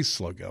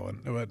slow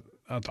going. But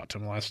I talked to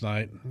him last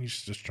night.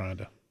 He's just trying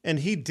to. And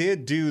he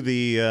did do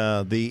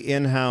the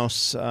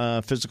in-house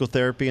physical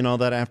therapy and all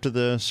that after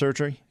the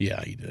surgery?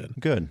 Yeah, he did.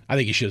 Good. I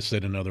think he should have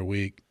stayed another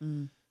week.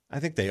 I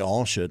think they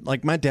all should.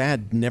 Like my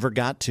dad never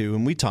got to,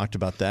 and we talked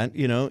about that.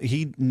 You know,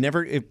 he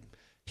never.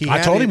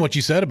 I told him what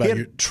you said about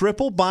your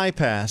triple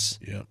bypass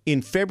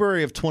in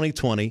February of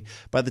 2020.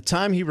 By the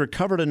time he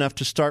recovered enough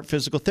to start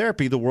physical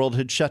therapy, the world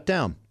had shut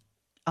down.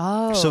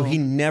 Oh. So he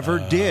never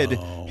did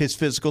his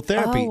physical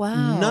therapy. Oh,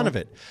 wow. None of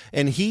it.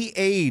 And he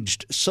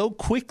aged so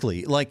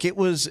quickly. Like it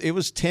was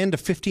 10 to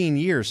 15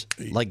 years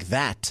like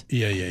that.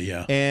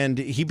 Yeah. And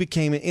he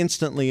became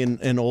instantly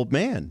an old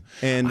man.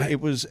 And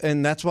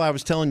and that's why I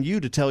was telling you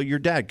to tell your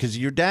dad, because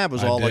your dad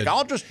was like,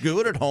 I'll just do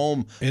it at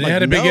home. And it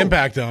had a big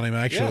impact on him,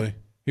 actually. Yeah.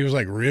 He was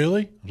like,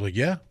 really? I was like,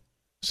 yeah.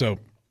 So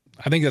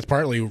I think that's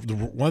partly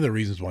one of the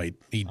reasons why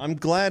he I'm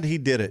glad he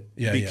did it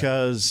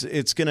because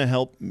it's going to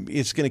help.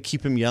 It's going to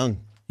keep him young.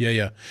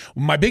 Yeah.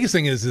 My biggest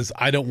thing is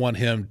I don't want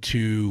him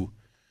to,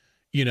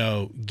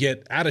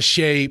 get out of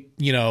shape,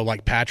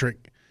 like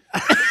Patrick,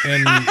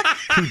 and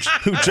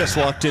who just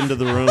walked into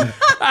the room.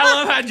 I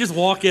love how I just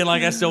walk in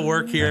like I still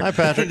work here. Hi,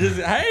 Patrick.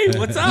 Hey,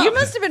 what's up? You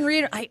must have been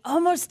reading. I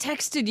almost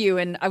texted you,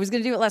 and I was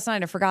going to do it last night,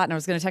 and I forgot, and I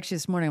was going to text you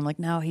this morning. I'm like,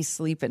 no, he's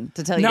sleeping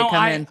to tell you to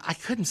come in. I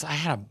couldn't. I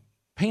had a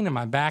pain in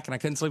my back, and I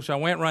couldn't sleep, so I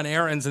went and run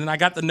errands, and then I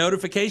got the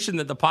notification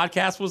that the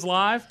podcast was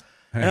live.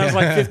 And I was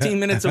like 15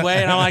 minutes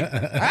away, and I'm like,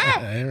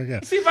 there we go.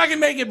 See if I can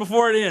make it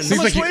before it ends.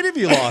 How much weight have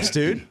you lost,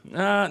 dude?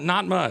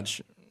 Not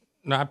much.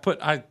 No,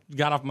 I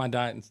got off my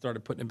diet and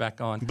started putting it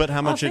back on. But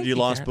how much had you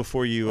lost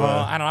before you?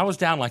 I don't know. I was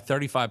down like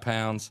 35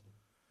 pounds.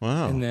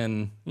 Wow. And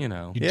then, Are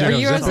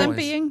you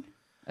Ozempicing?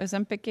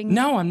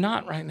 No, I'm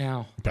not right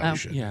now. Probably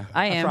should. Yeah,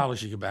 I am. probably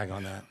should get back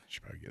on that.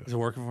 Is it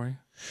working for you?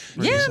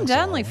 Yeah, I'm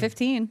down like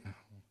 15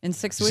 in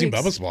 6 weeks. See,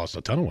 Bubba's lost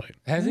a ton of weight.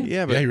 Has he?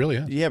 Yeah, but he really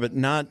has. Yeah, but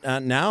not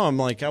now. I'm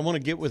like, I want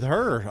to get with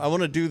her. I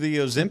want to do the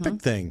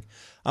Ozempic thing.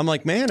 I'm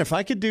like, man, if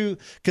I could do,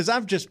 because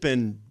I've just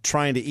been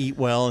trying to eat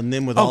well, and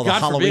then with all the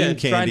Halloween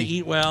candy, trying to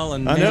eat well,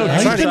 and I know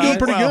he's been doing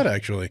pretty good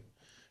actually.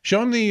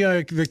 Show him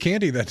the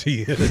candy that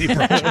he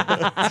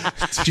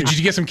brought. Did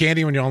you get some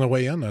candy when you're on the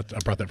way in? I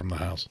brought that from the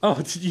house. Oh,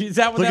 is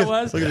that what that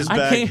was? Look at his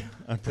bag.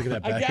 Look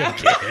at that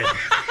bag.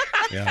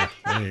 Yeah,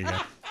 there you go.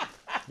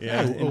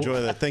 Yeah,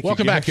 enjoy that. Thank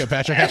Welcome you. Welcome back,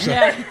 Patrick. Have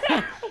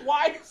some.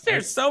 Why is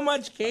there so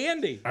much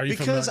candy?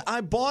 Because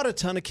I bought a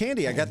ton of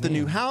candy. I got the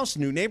new house,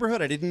 new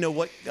neighborhood. I didn't know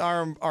what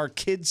our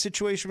kid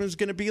situation was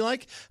going to be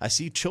like. I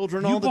see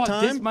children all the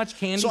time. This much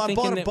candy, so I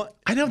bought a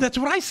I know, that's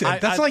what I said.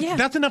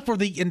 That's enough for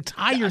the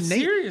entire neighborhood.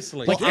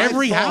 Seriously, like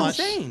every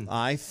house.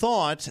 I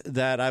thought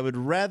that I would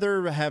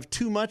rather have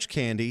too much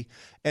candy,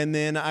 and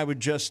then I would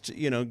just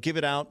give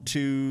it out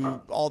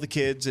to all the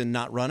kids and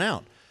not run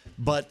out.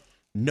 But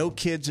no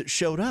kids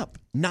showed up.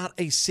 Not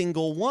a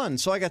single one.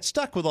 So I got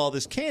stuck with all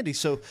this candy.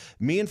 So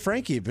me and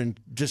Frankie have been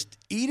just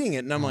eating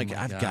it. And I'm like,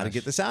 I've got to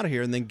get this out of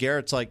here. And then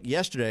Garrett's like,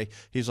 yesterday,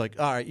 he's like,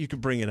 all right, you can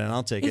bring it in.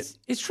 I'll take it.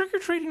 Is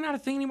trick-or-treating not a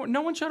thing anymore?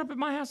 No one showed up at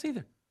my house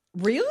either.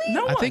 Really?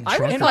 No one. I think I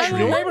would like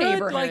your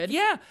neighborhood.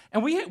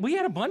 And we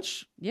had a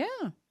bunch Yeah.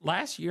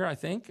 last year, I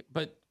think.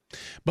 But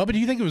Bubba, do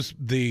you think it was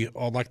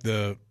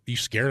you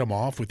scared them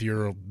off with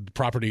your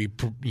property,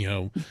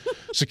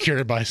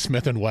 secured by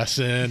Smith &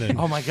 Wesson? And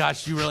Oh, my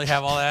gosh, you really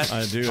have all that?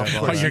 I do. Have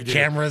all all that. your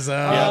cameras Oh,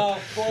 up.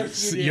 of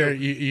course you do.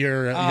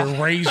 Your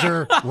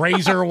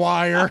razor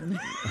wire.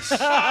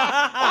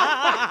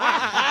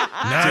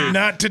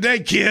 Not today,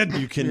 kid.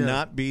 You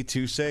cannot be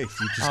too safe.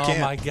 You just Oh,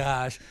 can't. my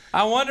gosh.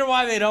 I wonder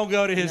why they don't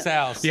go to his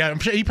house. Yeah, I'm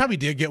sure he probably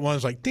did get one.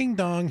 It's like ding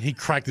dong. He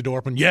cracked the door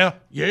open. Yeah.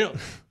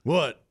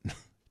 What?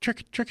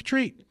 Trick or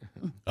treat.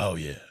 Oh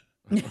yeah.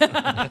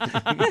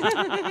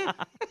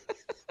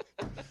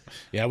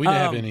 Yeah, we didn't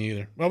have any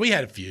either. Well, we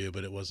had a few,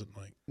 but it wasn't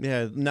like.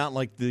 Yeah, not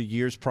like the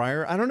years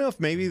prior. I don't know if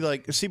maybe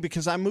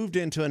because I moved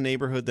into a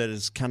neighborhood that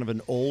is kind of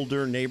an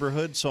older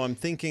neighborhood, so I'm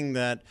thinking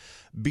that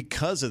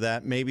because of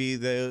that, maybe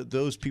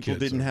those people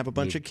didn't have a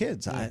bunch of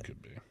kids.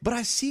 Could be. But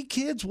I see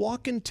kids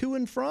walking to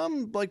and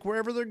from like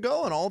wherever they're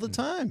going all the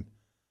time.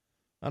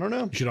 I don't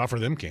know. You should offer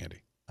them candy.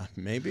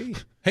 Maybe.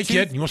 Hey,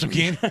 kid, you want some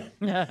candy?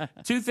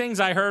 Two things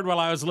I heard while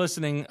I was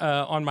listening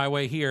on my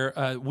way here.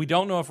 We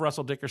don't know if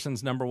Russell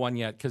Dickerson's number one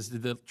yet because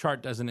the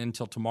chart doesn't end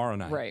until tomorrow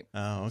night. Right.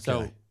 Oh, okay.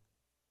 So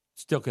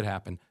still could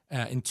happen.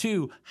 And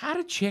two, how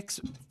do chicks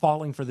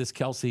falling for this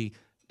Kelsey?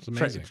 It's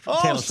amazing. Taylor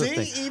Oh, Swift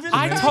see, thing? even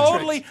I Matrix.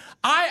 totally,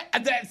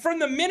 from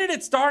the minute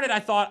it started,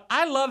 I thought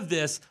I love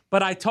this,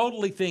 but I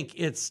totally think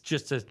it's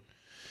just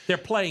they're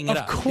playing it Of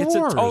up. course.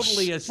 It's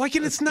totally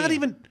and it's not scam.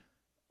 even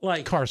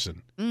like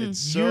Carson. It's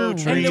so You're and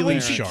the really way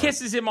she sharp.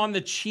 kisses him on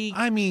the cheek.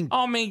 I mean,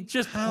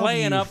 just how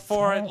playing do you up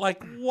for it. fall-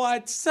 Like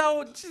what?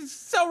 So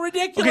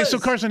ridiculous. Okay, so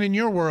Carson, in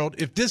your world,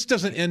 if this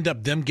doesn't end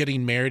up them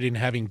getting married and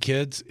having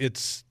kids,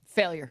 it's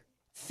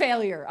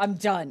Failure. I'm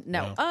done.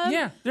 No.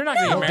 yeah, they're not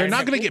going to get married. they're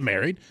not going to get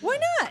married Why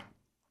not?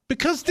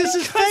 because this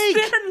is Because fake.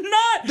 they're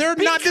not. They're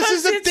not. This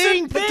is a Because it's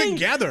thing put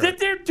together. that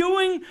they're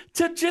doing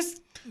to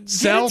just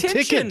Sell get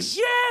attention. tickets.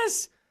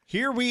 Yes.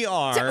 Here we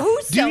are.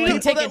 Who's Do you selling know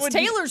people that tickets? would-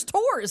 Taylor's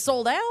tour is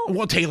sold out.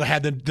 Well, Taylor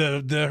had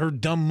her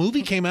dumb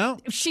movie came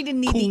out. She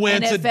didn't need the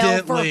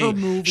NFL for her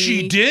movie.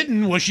 She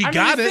didn't. Well, she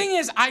got the it. thing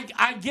is,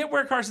 I get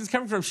where Carson's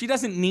coming from. She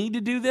doesn't need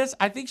to do this.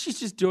 I think she's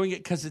just doing it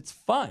because it's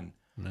fun.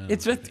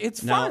 It's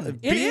Now, fun.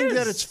 being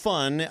that it's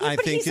fun, I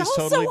But think he's is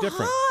also totally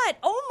different. hot.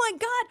 Oh my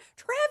God,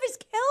 Travis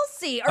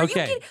Kelce. Are you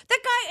Okay. kidding? That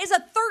guy is a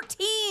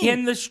 13.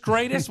 In the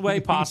straightest way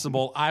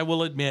possible, I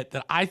will admit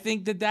that I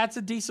think that that's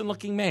a decent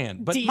looking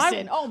man. But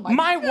Decent. Oh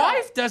my God.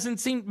 wife doesn't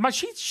seem.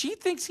 She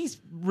thinks he's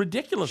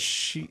ridiculous.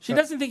 She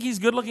doesn't think he's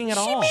good looking at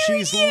all.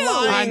 She's you.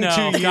 lying I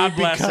know. to you God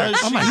bless her.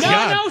 because Oh my she-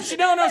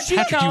 God. She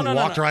Patrick, you no.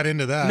 walked right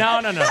into that.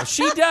 No.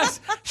 She does.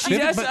 She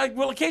Yeah, does. but- I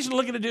will occasionally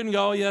look at a dude and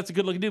go, "Oh yeah, that's a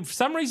good looking dude." For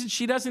some reason,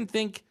 she doesn't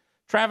think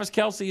Travis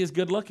Kelce is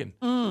good looking.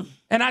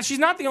 And she's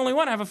not the only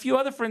one. I have a few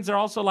other friends that are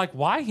also like,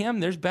 "Why him?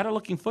 There's better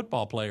looking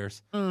football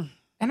players."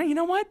 And you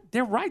know what?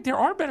 They're right. There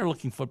are better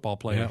looking football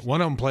Yeah, players.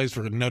 one of them plays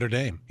for Notre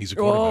Dame. He's a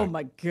quarterback. Oh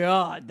my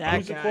God, that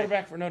Who's the guy.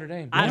 quarterback for Notre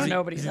Dame? I don't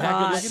know, but he's that good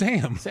hot.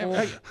 looking?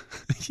 Sam.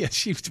 Yeah,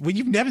 well,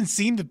 you've never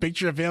seen the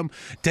picture of him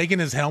taking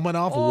his helmet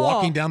off,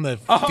 walking down the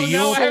Oh, field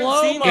no, I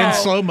haven't seen in that.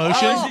 slow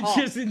motion. Oh, is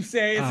it just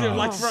insane? Is it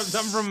like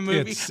from a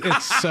movie?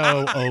 It's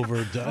so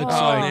overdone. It's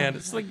Oh like, man,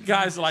 it's like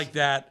guys like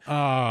that.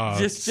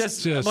 Just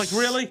just- like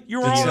really,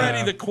 you're it's,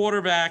 already the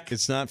quarterback.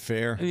 It's not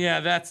fair. Yeah,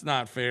 that's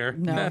not fair.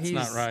 No, that's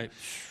he's- not right.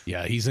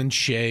 yeah, he's in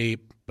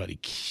shape, but he.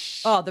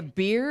 Oh, the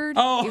beard.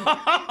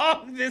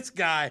 Oh, this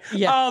guy.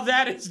 Yeah. Oh,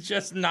 that is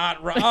just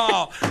not right.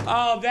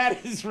 Oh,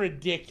 that is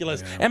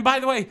ridiculous. Yeah. And by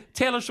the way,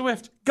 Taylor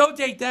Swift, go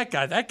date that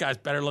guy. That guy's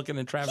better looking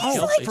than Travis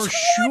Kelce. like For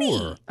 20.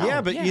 sure. Yeah,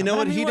 but you know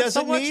what he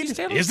doesn't need?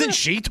 Isn't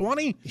she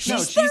 20? No,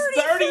 she's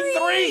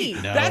 33.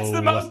 No. That's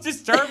the most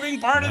disturbing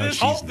part of No, this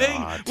whole she's thing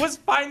not. was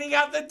finding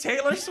out that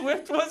Taylor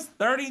Swift was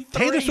 33.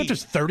 Taylor Swift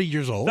is 30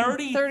 years old.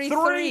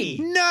 33.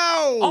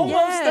 No. Almost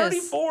Yes.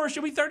 34.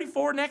 She'll be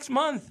 34 next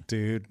month.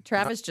 Dude.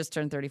 Travis just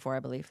turned 34, I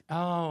believe.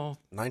 Oh.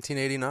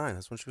 1989.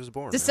 That's when she was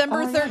born.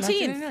 December 13th.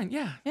 1989.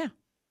 Yeah. Yeah.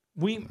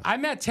 I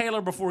met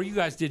Taylor before you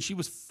guys did. She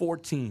was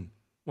 14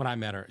 when I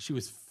met her. She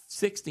was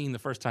 16 the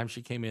first time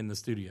she came in the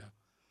studio.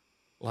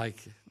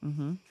 Like,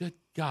 good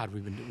God,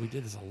 we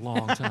did this a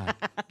long time.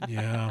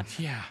 Yeah.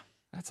 Yeah,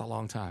 that's a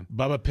long time.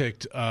 Bubba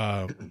picked.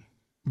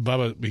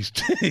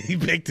 He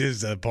picked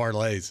his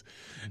parlays.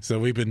 So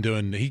we've been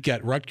doing. He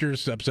got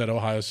Rutgers upset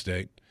Ohio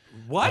State.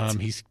 What?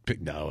 He's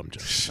picked. No, I'm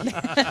just.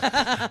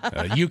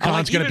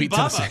 UConn's going to beat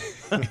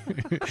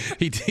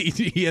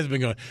Tennessee. He has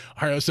been going.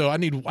 All right, so I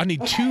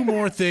need two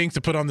more things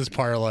to put on this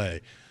parlay.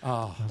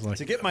 Oh,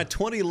 To get my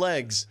 20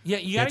 legs. yeah,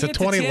 you got It's to a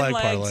get 20 to 10 leg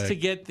legs parlay. to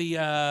get the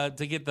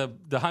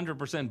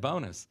 100%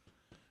 bonus.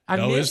 I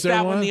Oh, is missed there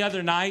that one one? the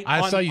other night.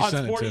 I saw you on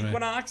send it Sport to me.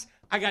 Equinox.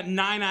 I got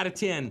 9 out of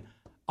 10.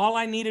 All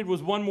I needed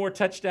was one more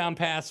touchdown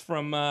pass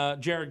from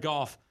Jared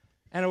Goff,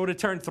 and it would have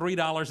turned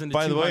 $3 into.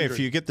 By the way, 200. if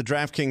you get the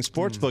DraftKings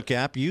Sportsbook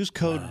app, use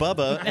code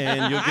Bubba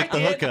and you'll get the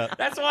I did. hookup.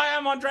 That's why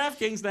I'm on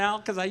DraftKings now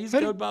because I use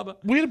code Bubba.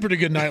 We had a pretty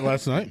good night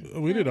last night.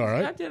 We did all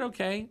I right. did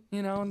okay,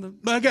 you know.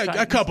 I got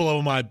a couple of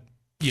them I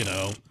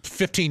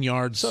 15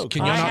 yards. So,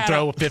 can you not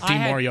throw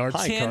 15 more yards?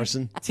 Hi,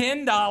 Carson.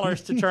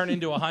 $10 to turn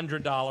into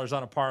 $100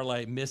 on a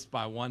parlay, missed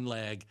by one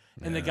leg.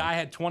 And the guy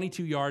had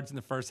 22 yards in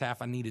the first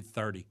half. I needed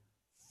 30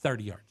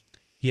 yards.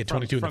 He had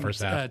 22 in the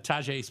first half.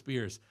 Tajay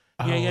Spears.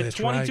 Yeah, he had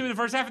 22 in the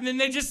first half, and then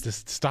they just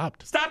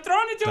stopped. Stopped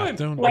throwing it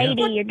to him.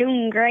 Lady, you're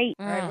doing great.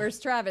 All right, where's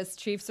Travis?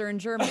 Chiefs are in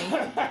Germany.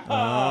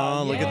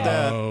 Oh, look at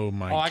that. Oh,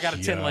 my I got a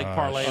 10-leg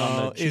parlay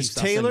on the Chiefs.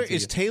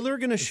 Is Taylor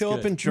going to show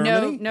up in No,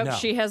 Germany? no,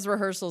 she has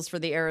rehearsals for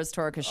the Eras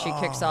Tour because she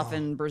kicks off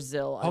in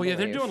Brazil. I they're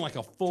believe. doing like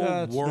a full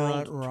That's world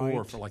not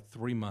tour right. for like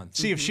 3 months.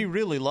 See, if she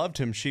really loved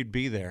him, she'd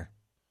be there.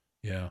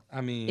 Yeah.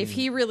 I mean, If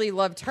he really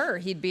loved her,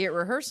 he'd be at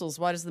rehearsals.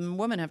 Why does the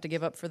woman have to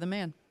give up for the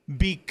man?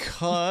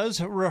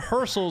 Because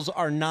rehearsals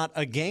are not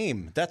a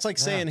game. That's like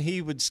saying he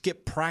would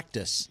skip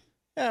practice.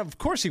 Yeah, of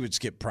course he would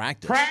skip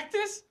practice.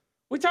 practice?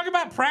 We talk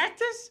about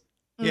practice?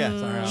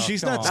 Yeah,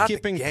 she's come not on.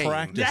 skipping Not the game.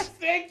 practice. Yes,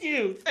 thank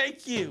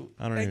you.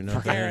 I don't even know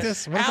what that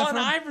is. Practice? What is that Allen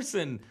from?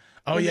 Iverson.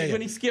 Oh, when yeah, he, yeah.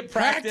 when he skipped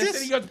practice,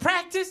 Practice? and he goes,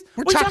 practice?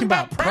 We're We talking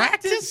about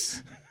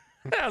practice?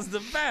 That was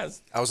the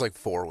best. I was like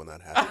 4 when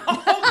that happened.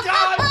 Oh,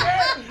 God,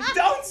 man.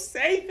 Don't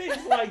say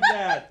things like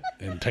that.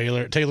 And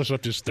Taylor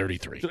Swift is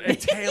 33. And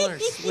Taylor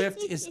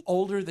Swift is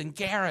older than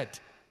Garrett.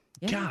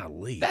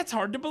 Golly. That's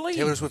hard to believe.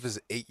 Taylor Swift is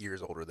 8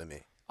 years older than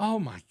me. Oh,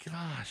 my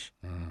gosh.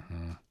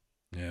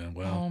 Yeah,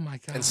 well. Oh, my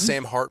gosh. And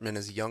Sam Hartman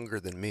is younger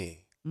than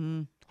me.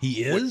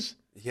 He is?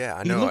 Yeah,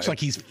 I He know. looks like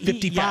he's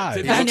 55.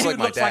 That He looks dude like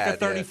my looks like a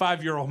dad, yeah.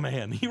 35-year-old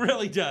man. He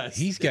really does.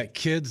 He's got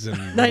kids and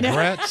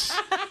regrets.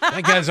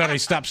 That guy's already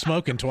stopped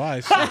smoking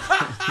twice.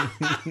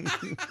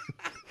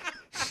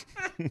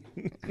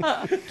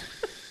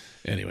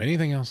 Anyway,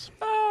 anything else?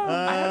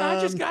 I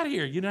just got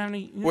here. You don't have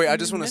any. Wait, I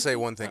just want to say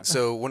one thing.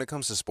 So when it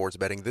comes to sports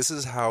betting, this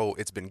is how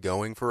it's been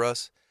going for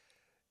us.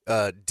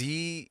 Let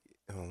me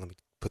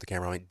put the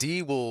camera on me.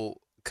 D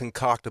will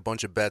concoct a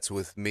bunch of bets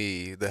with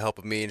me, the help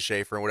of me and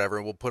Schaefer and whatever,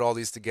 and we'll put all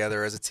these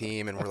together as a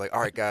team, and we're like, all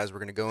right, guys, we're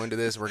going to go into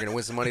this. We're going to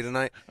win some money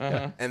tonight.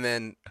 And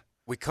then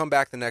we come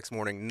back the next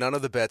morning. None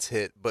of the bets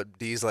hit, but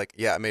D's like,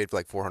 yeah, I made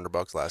like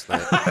 $400 last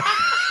night.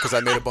 Because I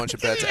made a bunch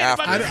of bets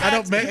after. I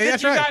don't make.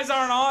 That's you right. guys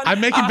aren't on.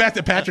 I'm making bet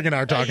that Patrick and I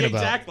are talking about.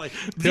 Exactly.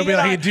 He'll be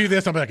like, hey, do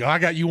this. I'm like, oh, I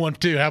got you one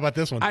too. How about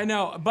this one? I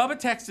know. Bubba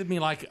texted me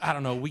like, I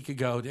don't know, a week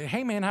ago.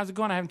 Hey, man, how's it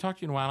going? I haven't talked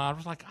to you in a while. And I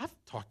was like, I've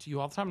talked to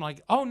you all the time. I'm like,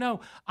 oh,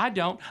 no, I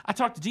don't. I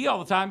talk to D all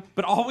the time,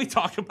 but all we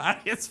talk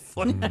about is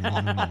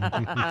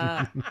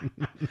football.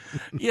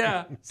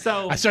 Yeah.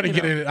 So I started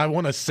getting. I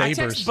want a I Sabres.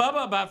 text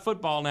Bubba about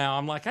football now.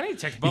 I'm like, I need to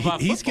text Bubba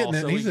about He's football.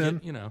 getting it. So He's we in.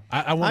 get, you know.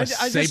 I want a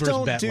Sabres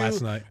bet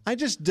last night. I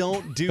just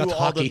don't do That's all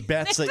hockey. the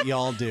bets that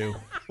y'all do.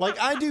 Like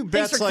I do Thanks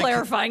bets for like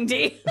clarifying,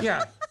 D.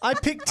 Yeah. I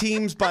pick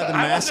teams by the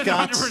I wasn't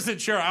mascots. 100%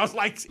 sure. I was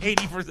like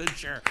 80%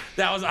 sure.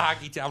 That was a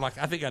hockey team. I'm like,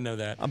 I think I know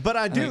that. But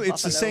I do.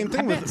 It's the same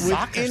thing with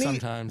soccer any.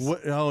 sometimes.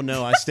 Oh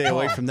no, I stay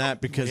away from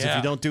that because if Yeah.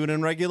 you don't do it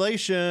in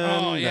regulation,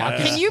 Oh, yeah.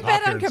 Can you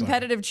bet on Soccer,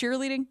 competitive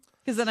cheerleading?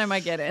 Because then I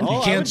might get in. Oh, You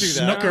I can't would do that.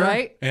 snooker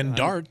Right? and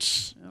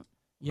darts.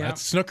 Yeah. That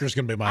snooker's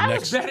going to be my I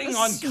next. was betting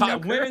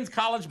on women's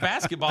college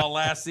basketball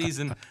last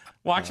season.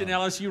 Watching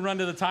LSU run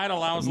to the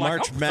title, I was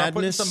March like, Madness. start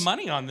putting some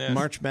money on this.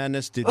 March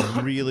Madness did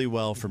really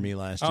well for me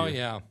last year. Oh,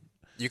 yeah.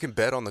 You can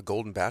bet on the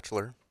Golden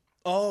Bachelor.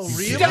 Oh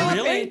really? Stop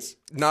Really? it.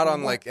 Not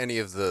on like any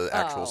of the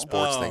actual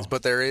sports Oh. things,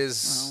 but there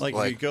is Like,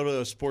 if you go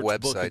to a sports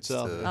book websites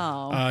itself. to.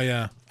 Oh.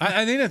 Yeah.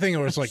 I think the thing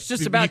where it's like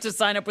Just about to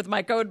sign up with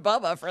my code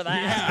Bubba for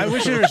that. I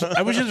wish there was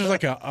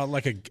like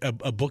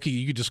a bookie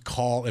you could just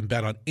call and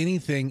bet on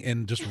anything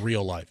in just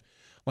real life.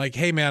 Like,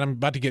 hey man, I'm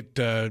about to get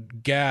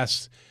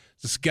gas.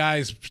 This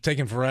guy's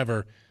taking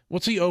forever.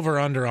 What's the over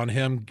under on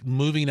him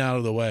moving out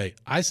of the way?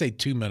 I say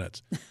 2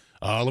 minutes.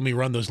 Let me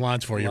run those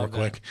lines for you real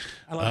quick.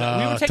 I love that.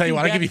 We were Tell you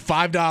what, I'll taking give you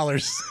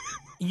 $5.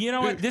 You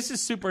know what? This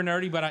is super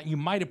nerdy, but you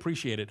might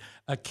appreciate it.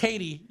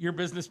 Katie, your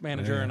business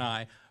manager, and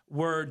I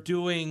were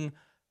doing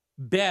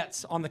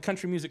bets on the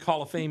Country Music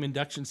Hall of Fame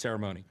induction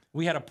ceremony.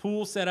 We had a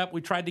pool set up.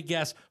 We tried to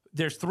guess.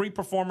 There's 3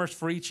 performers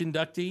for each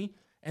inductee,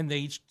 and they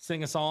each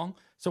sing a song.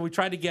 So we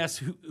tried to guess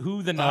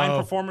who the 9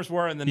 performers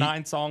were and the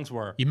 9 songs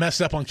were. You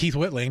messed up on Keith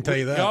Whitley, I can tell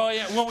you that. Oh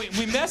yeah, well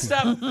we messed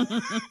up.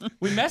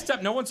 We messed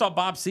up. No one saw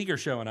Bob Seger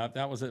showing up.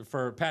 That was it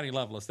for Patty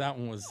Loveless. That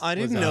one was. I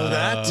didn't know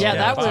that. Yeah,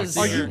 that Bob was.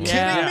 Are you Seger.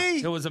 kidding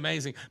me? It was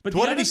amazing. But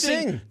What the did he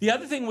other thing- sing? The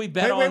other thing we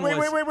bet on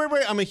was.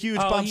 Wait. I'm a huge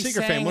Bob he Seger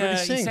fan. sang, What did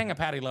he sing? He sang a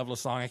Patty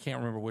Loveless song. I can't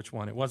remember which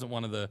one. It wasn't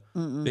one of the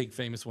big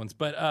famous ones.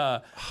 But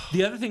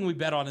the other thing we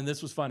bet on, and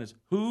this was fun, is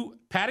who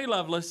Patty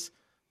Loveless,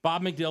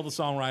 Bob McDill, the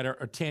songwriter,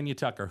 or Tanya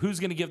Tucker. Who's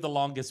going to give the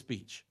longest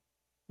speech?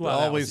 Well,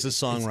 Always the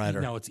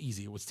songwriter. No, it's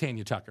easy. It was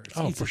Tanya Tucker. It's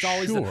Oh, easy. for It's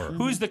always sure.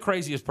 who's the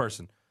craziest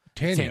person?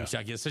 Tanya.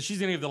 Tucker. So she's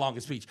going to give the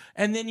longest speech.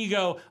 And then you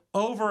go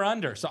over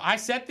under. So I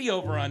set the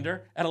over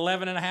under at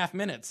 11 and a half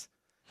minutes.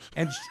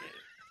 And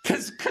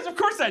Because of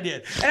course I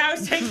did. And I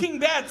was taking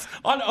bets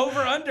on over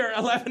under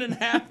 11 and a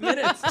half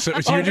minutes. So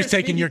you're just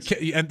taking your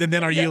and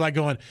then are you like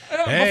going,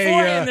 hey,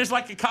 beforehand, there's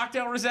like a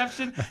cocktail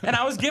reception, and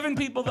I was giving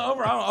people the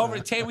over.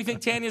 We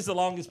think Tanya's the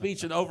longest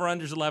speech, and the over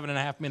under's 11 and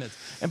a half minutes.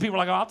 And people are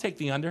like, oh, I'll take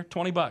the under,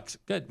 $20.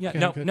 Good.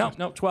 Yeah. Okay, No,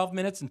 12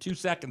 minutes and 2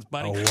 seconds,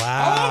 buddy. Oh,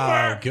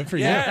 wow. Over. Good for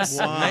you. Yes.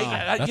 Wow.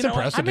 That's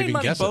impressive I made if you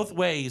money guess both it.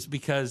 ways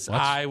because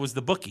I was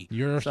the bookie.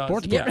 You're a So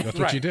sports yeah, bookie. That's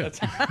what right. you do.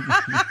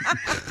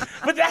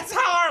 But that's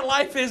how our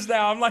life is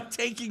now. I'm like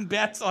taking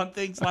bets on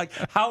things like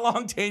how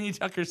long Tanya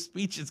Tucker's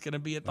speech is going to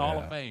be at the Hall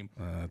of Fame.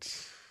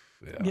 That's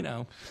I'm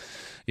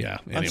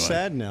Anyway.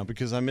 sad now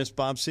because I miss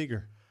Bob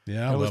Seger.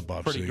 Yeah, I It was love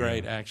Bob pretty Seger.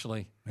 great,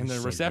 actually. And the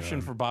He's so reception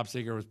good. for Bob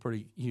Seger was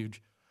pretty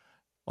huge.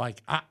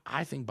 Like,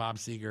 I think Bob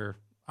Seger,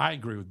 I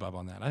agree with Bubba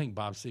on that. I think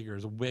Bob Seger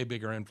is a way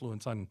bigger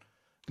influence on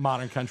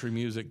modern country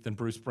music than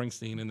Bruce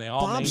Springsteen, and they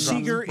all Bob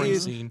name drop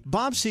Springsteen.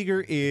 Bob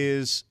Seger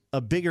is a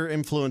bigger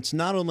influence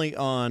not only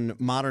on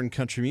modern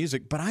country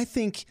music, but I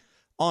think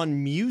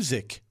on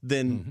music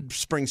than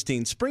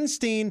Springsteen.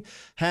 Springsteen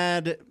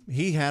had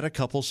a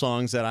couple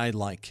songs that I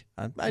like.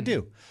 I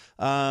do.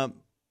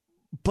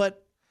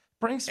 But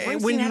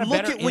Springsteen when you had a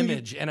look better at- when you-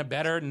 image and a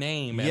better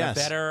name and Yes. a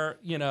better,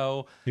 He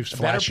was a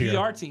better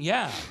flashier. PR team.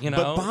 Yeah,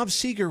 But Bob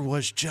Seger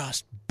was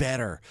just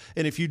better.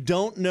 And if you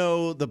don't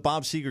know the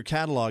Bob Seger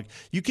catalog,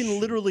 you can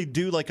literally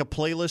do like a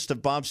playlist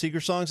of Bob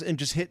Seger songs and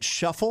just hit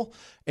shuffle,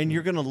 and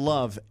you're going to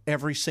love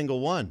every single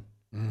one.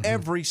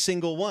 Every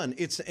single one.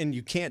 And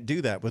you can't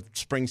do that with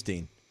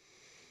Springsteen.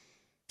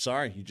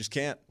 Sorry, you just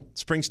can't.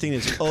 Springsteen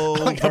is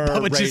overrated.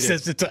 Bubba just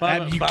says you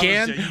Bubba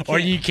can said you or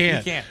can't. you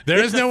can't. You can't.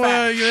 There's It's a no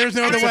fact. there's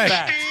no other It's a way.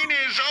 fact.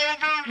 is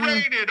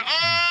overrated.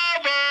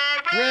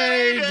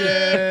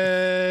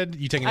 Rated.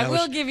 You taking I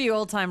Alice? will give you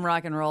old time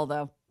rock and roll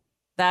though.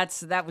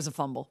 That was a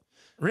fumble.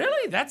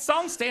 Really? That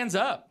song stands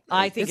up.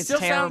 I think it it's still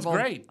terrible.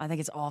 sounds great. I think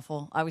it's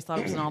awful. I always thought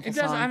it was an awful It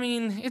does. song. I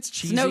mean, it's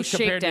cheesy no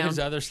compared to Shakedown. his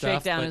other stuff.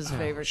 Shakedown but- is his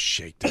favorite.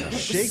 Shakedown.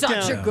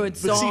 Such a good But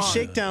see, song.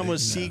 Shakedown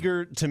was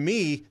Seger to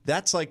me.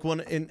 That's like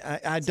one. And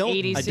I don't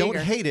 80s don't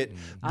Seger. hate it,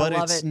 I but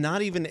love it's it.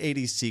 not even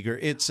 80s Seger.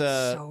 It's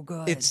So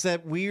good. It's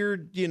that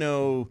weird,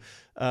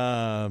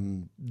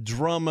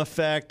 drum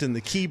effect and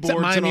the keyboards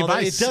and Miami all that.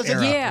 Vice It doesn't.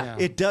 era. Yeah.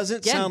 It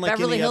doesn't Yeah, sound like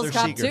Beverly any Hills other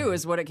Cop Seger. 2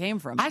 is what it came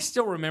from. I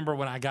still remember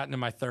when I got into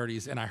my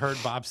 30s and I heard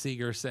Bob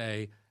Seger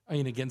say,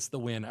 Against the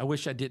Wind, I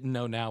wish I didn't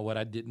know now what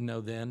I didn't know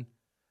then.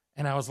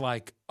 And I was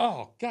like,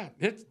 oh, God,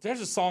 there's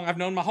a song I've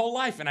known my whole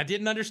life, and I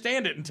didn't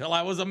understand it until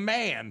I was a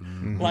man.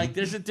 Mm-hmm. Like,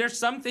 there's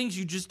some things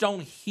you just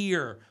don't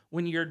hear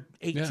when you're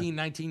 18,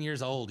 19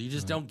 years old. You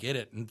just don't get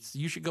it. And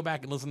you should go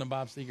back and listen to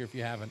Bob Seger if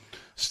you haven't.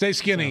 Stay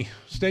skinny.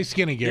 Stay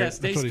skinny, Garrett. Yeah,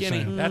 stay That's what he's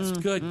skinny. saying. That's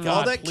good. God,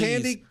 All that please.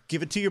 candy,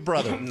 give it to your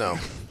brother. No.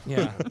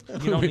 Yeah,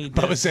 you don't need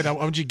Bubba that. said, why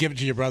don't you give it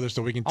to your brother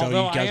so we can tell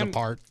Although you guys I am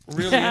apart?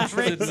 really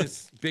interested in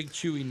this big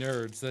chewy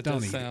nerds. That Don't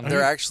does eat sound.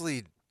 They're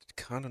actually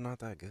kind of not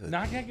that good.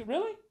 Not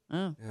really?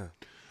 Yeah.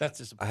 That's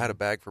just. I had a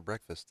bag for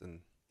breakfast,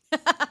 and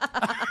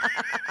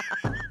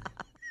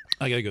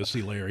I got to go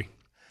see Larry.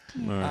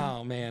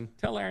 Oh man,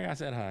 tell Larry I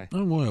said hi.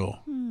 Oh,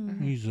 well.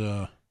 He's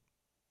Well,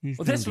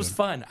 this was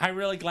fun. I'm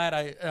really glad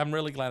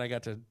I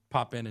got to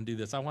pop in and do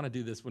this. I want to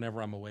do this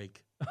whenever I'm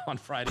awake on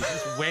Friday.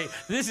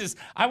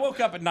 I woke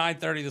up at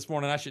 9:30 this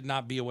morning. I should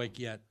not be awake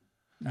yet.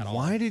 at all,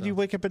 Why did so- you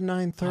wake up at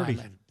 9:30?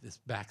 This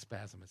back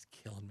spasm is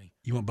killing me.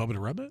 You want Bubba to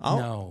rub it?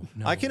 Oh,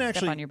 No, I can Step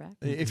actually, on your back.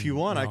 if you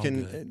want, No,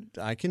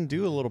 I can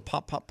do a little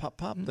pop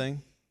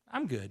thing.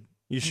 I'm good.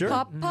 You sure?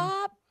 Pop,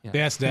 pop.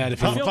 Ask Dad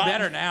if I he feel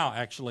better now,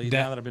 actually,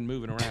 Dad- now that I've been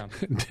moving around.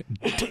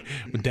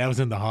 When Dad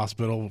was in the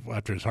hospital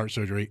after his heart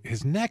surgery,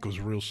 his neck was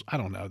real. I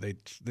don't know.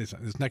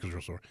 His neck was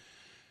real sore,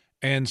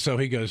 and so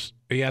he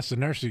asked the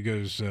nurse. He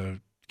goes,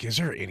 "Is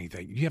there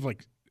anything? Do you have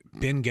like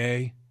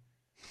Bengay?"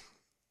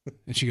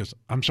 And she goes,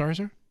 "I'm sorry,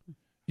 sir.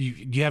 Do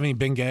you have any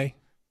Bengay?"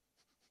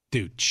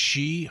 Dude,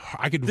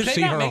 I could Do they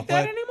see not her make off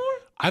that that. anymore?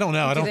 I don't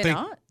know. I Do don't they think.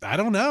 not? I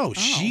don't know.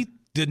 She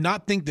did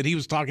not think that he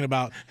was talking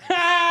about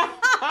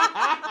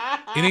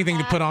anything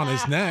to put on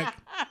his neck.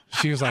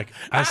 She was like,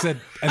 I said,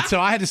 and so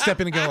I had to step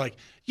in and go like,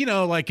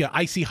 like a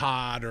Icy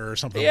Hot or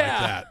something like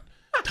that.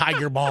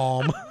 Tiger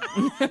Balm.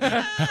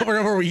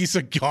 Whatever we used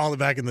to call it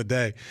back in the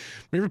day.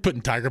 Remember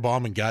putting Tiger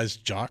Balm in guys'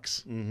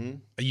 jocks? Mm-hmm.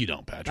 You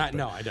don't, Patrick.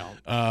 No, I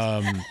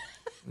don't.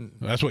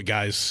 That's what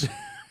guys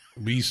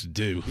we used to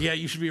do. Yeah,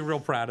 you should be real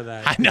proud of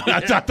that. I know.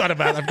 I thought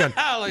about it. I've gone,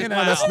 Like,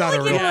 that's wow. not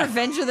a Like real. in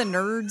Revenge of the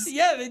Nerds.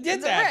 Yeah, they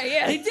did that. right,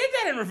 yeah. They did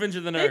that in Revenge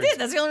of the Nerds. They did.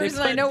 That's the only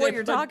reason I know what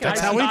you're talking That's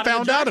about. how we Not in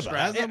found the out jockstrap.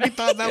 about it. That's what we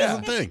thought that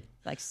was the thing.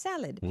 Like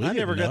salad. We I didn't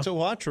never know. got to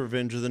watch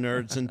Revenge of the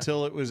Nerds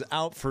until it was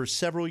out for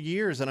several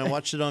years, and I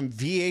watched it on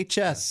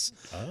VHS.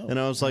 And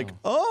I was like,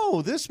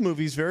 "Oh, this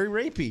movie's very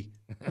rapey."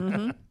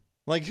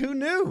 Like, who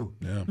knew?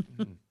 Yeah.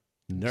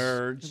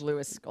 Nerds.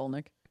 Louis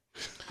Skolnick.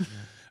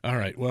 All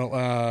right.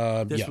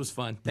 Well, This was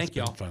fun. Thank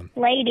y'all. Fun.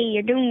 Lady,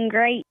 you're doing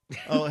great.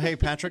 Oh, hey,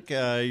 Patrick, you're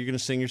going to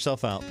sing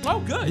yourself out. Oh,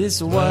 good.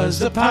 This was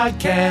the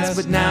podcast,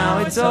 but now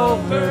it's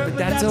over. But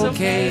that's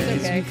okay,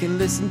 because you can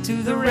listen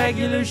to the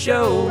regular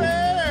show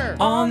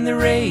on the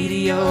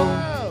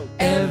radio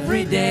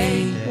every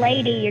day.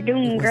 Lady, you're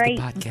doing What's great.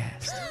 the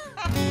podcast?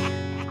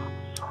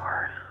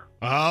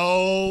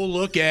 Oh,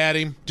 look at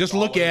him. Just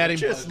look at him.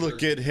 Just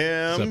look at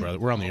him. What's up, brother?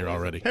 We're on the air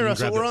already. Hey,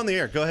 Russell, we're on the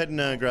air. Go ahead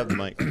and grab the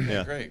mic.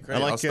 Yeah. Great. I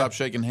like I'll stop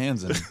shaking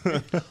hands. And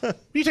Are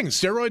you taking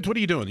steroids? What are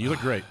you doing? You look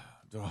great.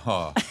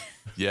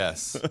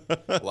 yes,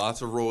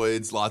 lots of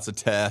roids, lots of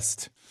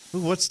tests. Ooh,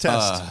 what's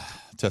test?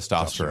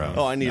 Testosterone.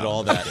 I need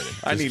all that.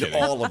 I need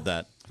all of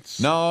that.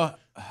 No,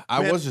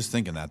 I was just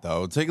thinking that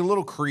though. Take a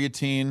little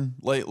creatine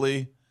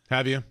lately.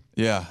 Have you?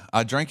 Yeah,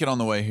 I drank it on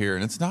the way here,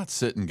 and it's not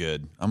sitting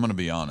good. I'm going to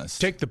be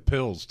honest. Take the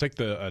pills. Take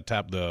the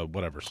the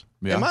whatevers.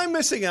 Yeah. Am I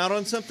missing out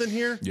on something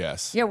here?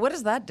 Yes. Yeah, what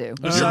does that do?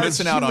 You're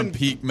missing out on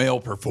peak male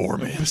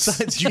performance.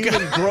 Besides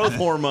human growth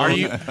hormone. Are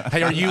you a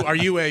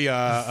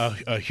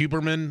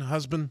Huberman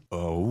husband?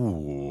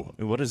 Oh,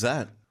 What is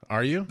that?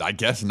 Are you? I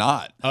guess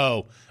not.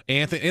 Oh,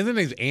 Anthony. His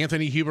name's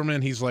Anthony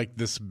Huberman. He's like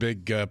this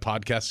big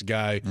podcast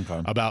guy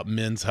about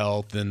men's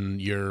health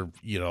and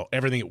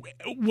everything.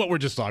 What we're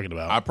just talking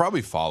about. I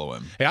probably follow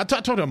him. Hey, I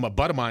talked to him, a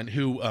buddy of mine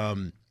who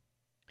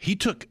he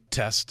took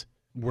test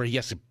where he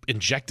has to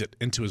inject it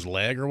into his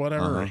leg or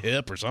whatever, or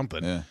hip or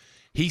something. Yeah.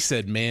 He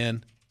said,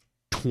 man,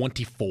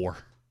 24.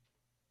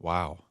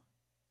 Wow.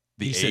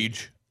 The He said-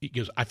 age. He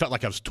goes, I felt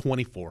like I was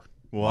 24.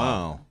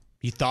 Wow.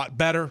 He thought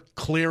better,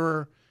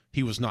 clearer.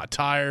 He was not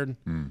tired.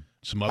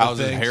 Some other How's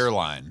things. his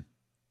hairline?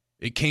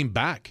 It came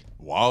back.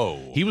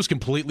 Whoa. He was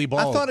completely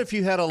bald. I thought if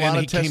you had a lot And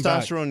of he came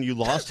back. testosterone, you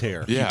lost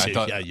hair. Yeah, You did. I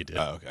thought. Yeah, you did.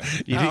 Oh, okay.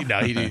 He didn't. No,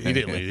 he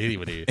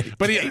didn't.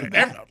 But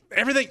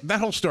everything, that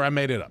whole story, I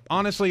made it up.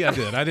 Honestly, I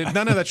did.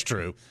 None of that's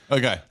true.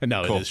 Okay.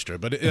 No, cool. it is true.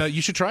 But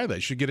you should try that.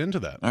 You should get into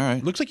that. All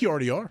right. Looks like you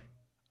already are.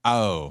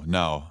 Oh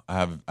no,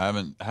 I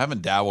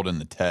haven't dabbled in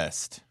the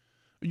test.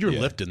 You're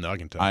lifting, though. I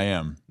can tell. I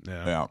am.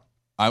 Yeah.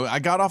 I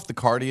got off the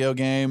cardio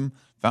game.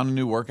 Found a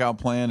new workout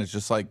plan. It's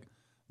just like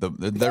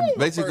they're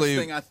basically.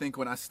 First thing I think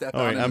when I step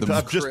All out right, into I've the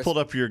just crisp- pulled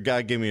up your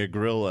guy gave me a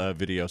grill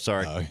video.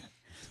 Sorry.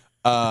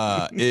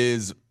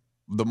 Is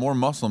the more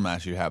muscle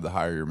mass you have, the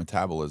higher your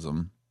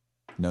metabolism.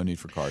 No need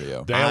for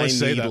cardio. They I always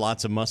say need that.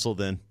 lots of muscle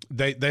then.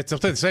 That's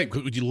what they say.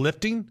 With you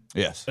lifting,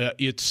 Yes.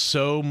 it's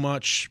so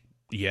much.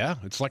 Yeah,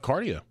 it's like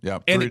cardio. Yeah,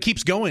 and it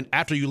keeps going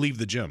after you leave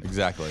the gym.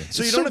 Exactly.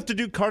 So you don't have to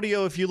do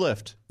cardio if you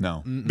lift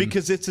No.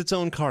 because it's its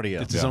own cardio.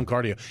 It's its own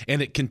cardio,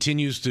 and it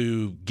continues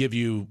to give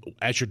you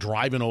as you're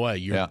driving away.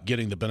 You're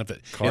getting the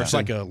benefit. It's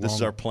like a. This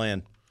is our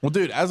plan. Well,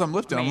 dude, as I'm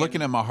lifting, I'm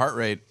looking at my heart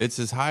rate. It's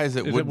as high as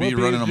it would be if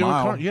running a you're doing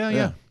mile.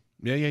 Yeah.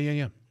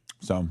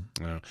 So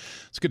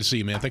It's good to see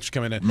you, man. Thanks for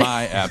coming in.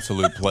 my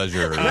absolute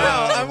pleasure.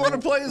 Now I want to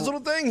play his little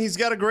thing. He's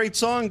got a great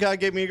song. God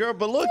gave me a girl,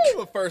 but look,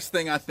 The first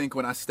thing I think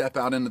when I step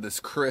out into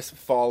this crisp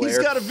fall he's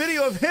air, got a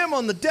video of him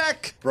on the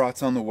deck.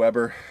 brats on the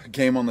Weber,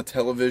 game on the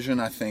television,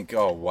 I think,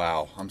 oh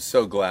wow, I'm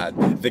so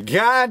glad. The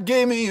God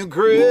gave me a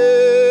grill.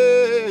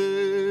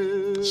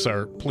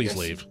 Sir, please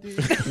leave.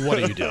 What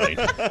are you doing?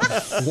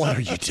 What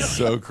are you doing?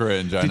 So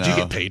cringe. I Did know. you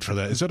get paid for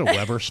that? Is that a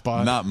Weber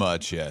spot? Not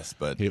much, yes,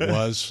 but It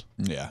was.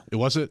 yeah, It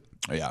was it.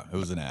 yeah, it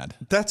was an ad.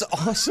 That's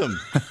awesome.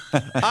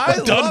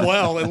 I Done love,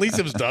 well. At least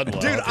it was done well.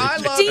 dude. I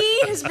love.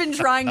 D has been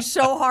trying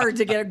so hard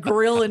to get a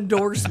grill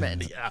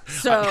endorsement. Yeah.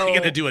 So I'm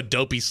gonna do a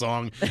dopey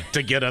song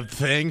to get a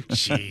thing.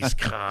 Jeez,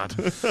 God.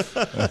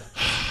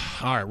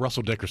 All right,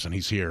 Russell Dickerson,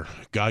 he's here.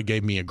 God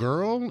gave me a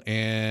girl,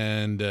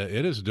 and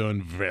it is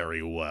doing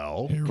very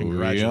well. Here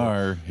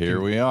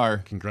we are.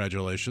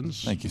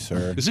 Congratulations. Thank you,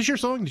 sir. Is this your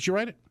song? Did you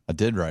write it? I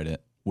did write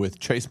it with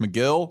Chase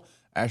McGill,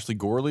 Ashley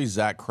Gorley,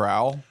 Zach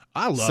Crowell.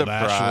 I love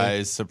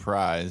Ashley.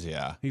 Surprise,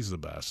 yeah. He's the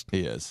best.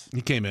 He is.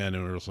 He came in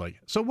and was like,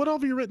 "So what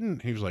have you written?"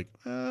 He was like,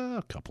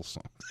 "A couple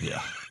songs."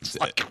 Yeah.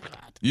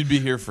 You'd be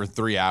here for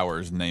 3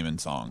 hours naming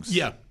songs.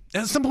 Yeah.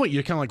 At some point,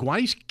 you're kind of like, "Why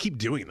do you keep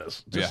doing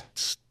this?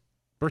 Just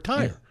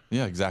retire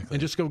Yeah, exactly. and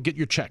just go get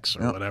your checks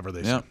or whatever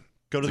they say." yeah.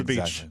 Go to the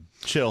Exactly.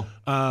 beach, chill.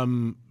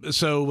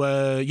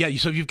 So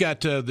you've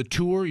got the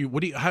tour.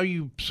 How are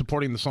you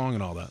supporting the song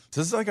and all that? So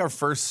this is like our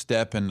first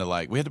step into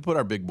we had to put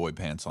our big boy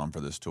pants on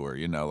for this tour.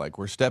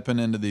 We're stepping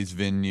into these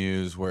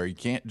venues where you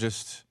can't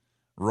just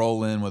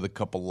roll in with a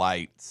couple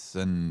lights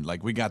and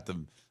we got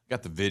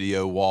the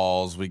video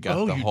walls. We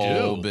got the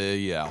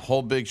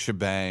whole big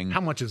shebang.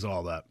 How much is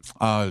all that?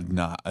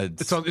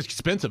 It's It's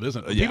expensive,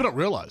 isn't it? People don't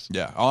realize.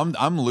 yeah.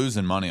 I'm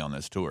losing money on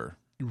this tour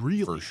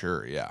Really? for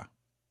sure. Yeah.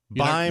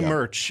 Buy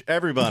merch,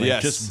 everybody.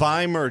 Yes. Just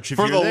buy merch. If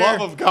For you're the there,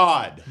 love of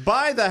God,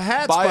 buy the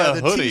hats, Buy buy a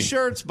the hoodie.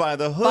 T-shirts, buy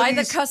the hoodies, buy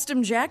the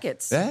custom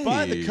jackets.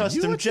 buy the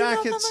custom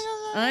jackets.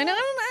 I know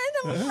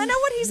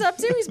what he's up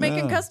to. He's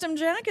making custom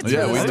jackets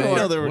Yeah, for we the I didn't store.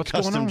 know there were What's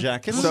going custom on?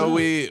 jackets. So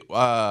we,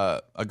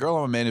 a girl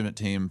on my management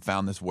team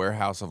found this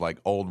warehouse of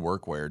old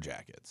workwear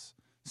jackets.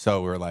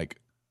 So we're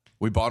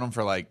we bought them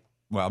for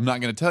well, I'm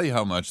not going to tell you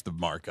how much the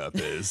markup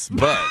is,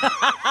 but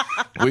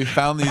we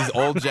found these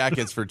old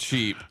jackets for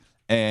cheap,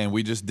 and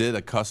we just did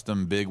a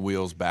custom Big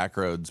Wheels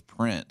Backroads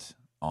print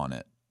on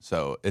it.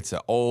 So it's an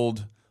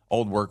old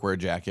workwear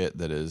jacket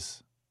that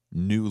is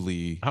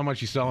newly. How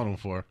much you selling them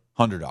for?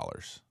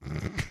 $100.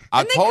 I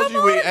And they told come you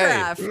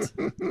autographed.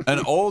 an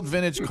old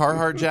vintage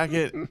Carhartt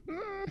jacket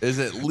is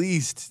at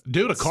least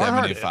Dude, a Carhartt.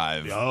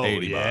 75, Oh,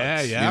 80 yeah,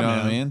 bucks. yeah, You know man.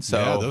 what I mean? So,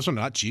 yeah, those are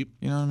not cheap.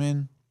 you know what I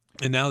mean?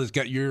 And now it's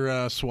got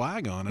your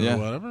swag on it Yeah. or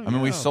whatever. I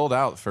mean, we Yeah. sold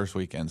out the first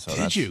weekend. So Did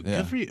that's, you? Yeah.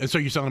 Good for you. And so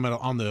you're selling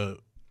them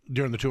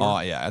during the tour? Oh,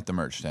 yeah, at the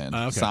merch stand.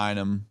 Okay. Sign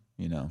them,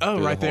 you know. Oh,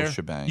 do right the whole there.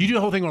 shebang. You do the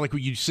whole thing where like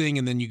you sing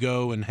and then you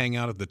go and hang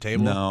out at the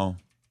table? No,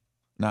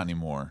 not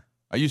anymore.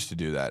 I used to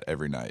do that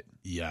every night.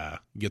 Yeah,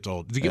 it gets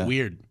old. Does it get Yeah.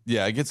 weird?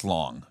 Yeah, it gets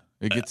long.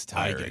 It gets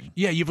I get- tiring.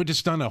 Yeah, you've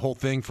just done a whole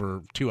thing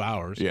for 2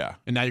 hours. Yeah.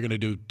 And now you're going to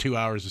do 2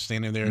 hours of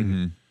standing there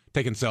and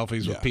taking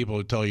selfies with people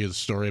who tell you the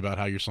story about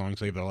how your song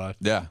saved their life.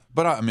 Yeah,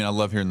 but I mean, I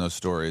love hearing those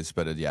stories.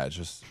 But it's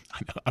just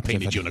I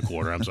painted you in a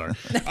quarter. I'm sorry.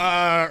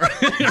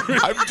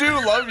 I do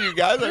love you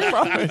guys. I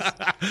promise.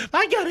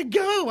 I gotta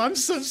go. I'm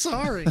so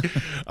sorry.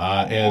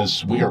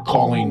 As we're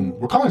calling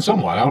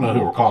someone. I don't know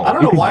who we're calling. I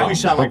don't know why we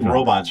sound like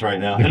robots right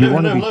now. If you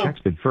want to be Hello.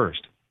 texted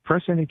first,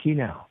 press any key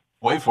now.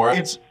 Wait for it.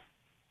 It's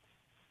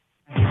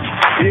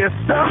If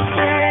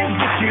something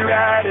gets you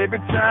right every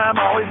time,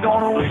 always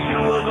gonna wish you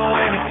was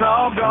when it's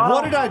all gone.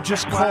 what did I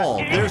just call?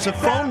 There's a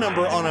phone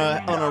number on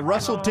a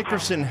Russell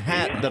Dickerson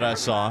hat that I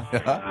saw.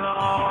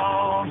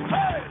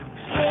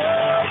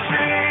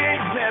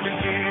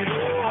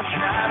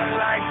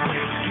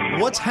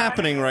 What's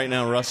happening right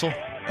now, Russell?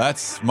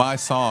 That's my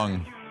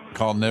song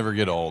called "Never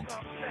Get Old."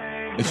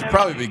 It should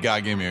probably be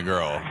 "God Gave Me a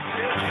Girl."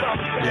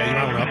 Yeah, you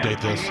might want to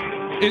update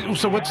this.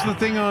 So what's the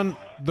thing on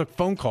the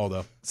phone call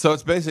though? So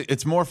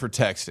it's more for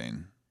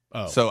texting.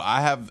 Oh. So I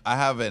have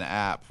an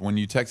app. When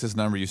you text this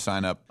number, you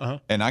sign up,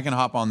 and I can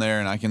hop on there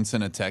and I can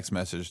send a text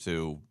message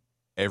to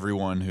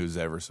everyone who's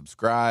ever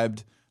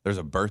subscribed. There's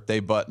a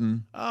birthday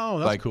button. Oh,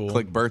 that's like, cool.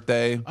 Click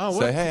birthday. Oh,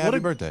 say, hey, happy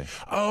birthday.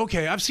 Oh,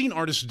 okay. I've seen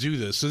artists do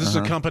this. So this is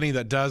a company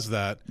that does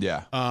that.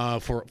 Yeah.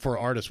 For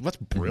artists. That's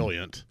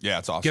brilliant. Yeah,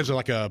 it's awesome. Gives it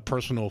like a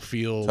personal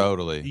feel.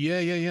 Totally.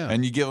 Yeah.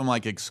 And you give them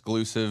like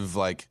exclusive,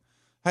 like,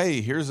 hey,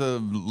 here's a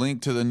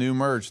link to the new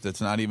merch that's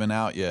not even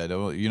out yet.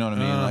 You know what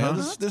I mean?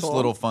 Like, this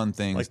little fun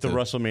things. Like the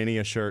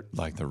WrestleMania shirt.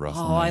 Like the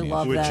WrestleMania. Oh, I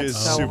love Which that is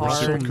so super, hard.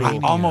 super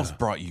cool. I almost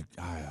brought you.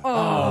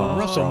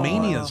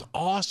 WrestleMania is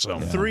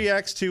awesome.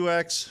 3X,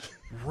 2X.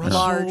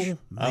 Large.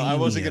 I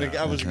wasn't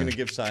gonna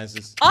give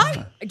sizes. Do you know how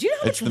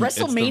much It's the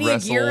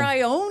WrestleMania gear Wrestle-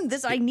 I own?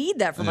 I need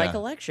that for my Yeah.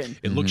 collection.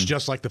 It looks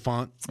just like the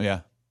font. Yeah,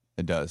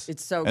 it does.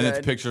 It's so and good.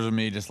 it's pictures of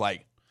me just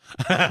like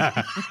you know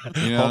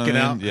Hulking what I mean?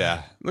 out.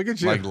 Yeah, Look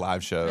at you. like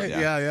live show.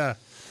 Yeah.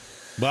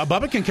 Well,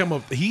 Bubba can come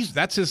up.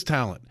 That's his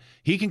talent.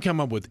 He can come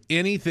up with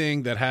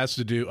anything that has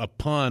to do a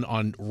pun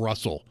on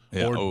Russell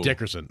or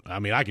Dickerson. I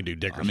mean, I can do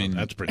Dickerson.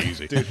 That's pretty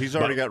easy. Dude, he's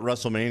already got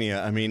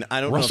WrestleMania. I mean, I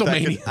don't know if WrestleMania.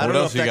 that could, I don't What know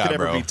else if that you could got,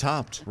 ever bro? be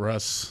topped.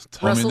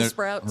 Russell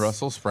Sprouts.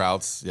 Russell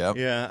Sprouts. Yep.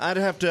 Yeah, I'd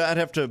have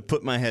to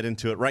put my head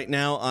into it. Right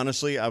now,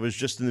 honestly, I was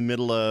just in the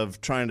middle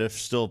of trying to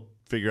still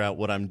figure out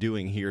what I'm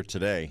doing here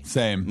today.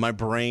 Same. My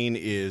brain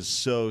is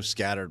so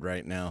scattered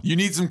right now. You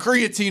need some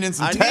creatine and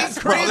some I tests,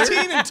 need brother.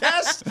 creatine and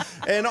tests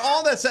and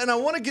all that. And I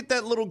want to get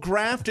that little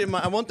graft in my.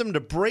 I want them to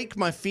break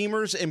my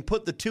femurs and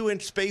put the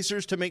 2-inch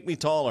spacers to make me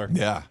taller.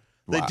 Yeah.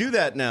 They do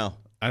that now.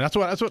 And that's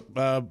what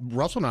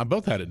Russell and I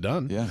both had it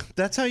done. Yeah.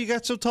 That's how you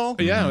got so tall?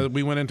 Yeah,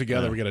 we went in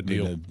together. We got a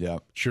deal. Yeah.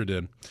 Sure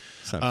did.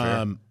 It's not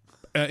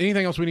fair.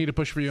 Anything else we need to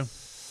push for you?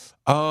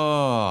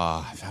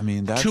 Oh, I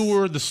mean, that's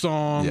Tour, the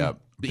song. Yep.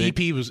 The EP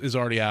is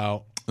already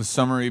out. the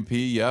summer EP.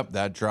 Yep,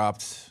 that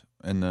dropped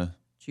in the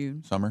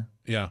June. summer.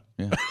 Yeah.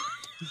 Yeah.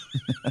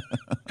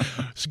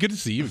 It's good to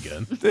see you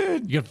again.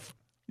 Dude, You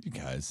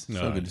guys, No,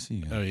 so good to see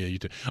you. Oh, yeah, you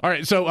too. All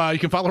right, so you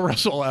can follow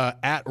Russell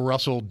at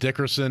Russell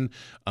Dickerson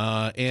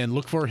and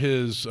look for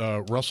his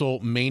Russell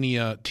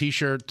Mania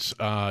T-shirts.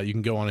 You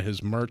can go on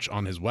his merch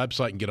on his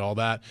website and get all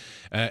that.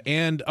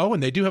 And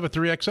they do have a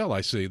 3XL,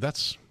 I see.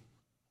 That's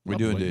We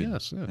do lovely. indeed.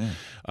 Yes.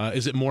 Yeah.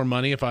 Is it more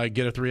money if I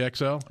get a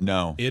 3XL?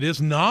 No. It is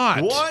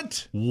not.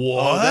 What?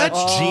 What? Oh,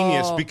 that's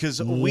genius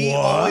because we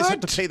always have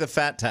to What? pay the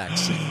fat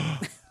tax.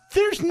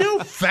 There's no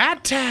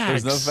fat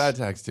tax. There's no fat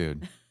tax,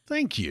 dude.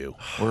 Thank you.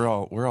 We're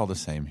all the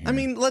same here. I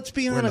mean, let's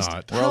be We're honest.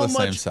 not. We're all the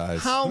same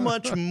size. How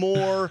much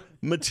more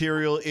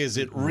material is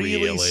it?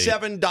 Really, Really?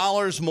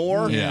 $7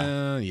 more?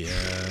 Yeah.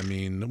 I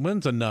mean,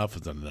 when's enough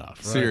is enough,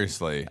 right?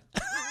 seriously,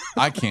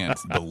 I can't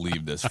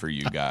believe this for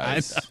you I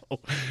guys. know.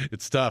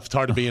 It's tough. It's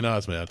hard to be an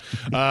us, man.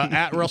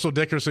 At Russell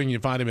Dickerson, you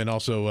can find him and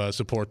also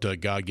support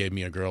God Gave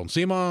Me a Girl. And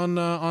see him on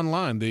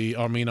online,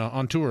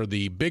 on tour,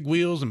 the Big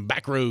Wheels and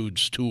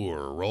Backroads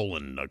tour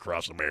rolling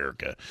across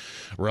America.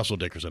 Russell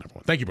Dickerson,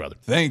 everyone. Thank you, brother.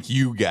 Thank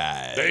you,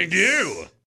 guys. Thank you.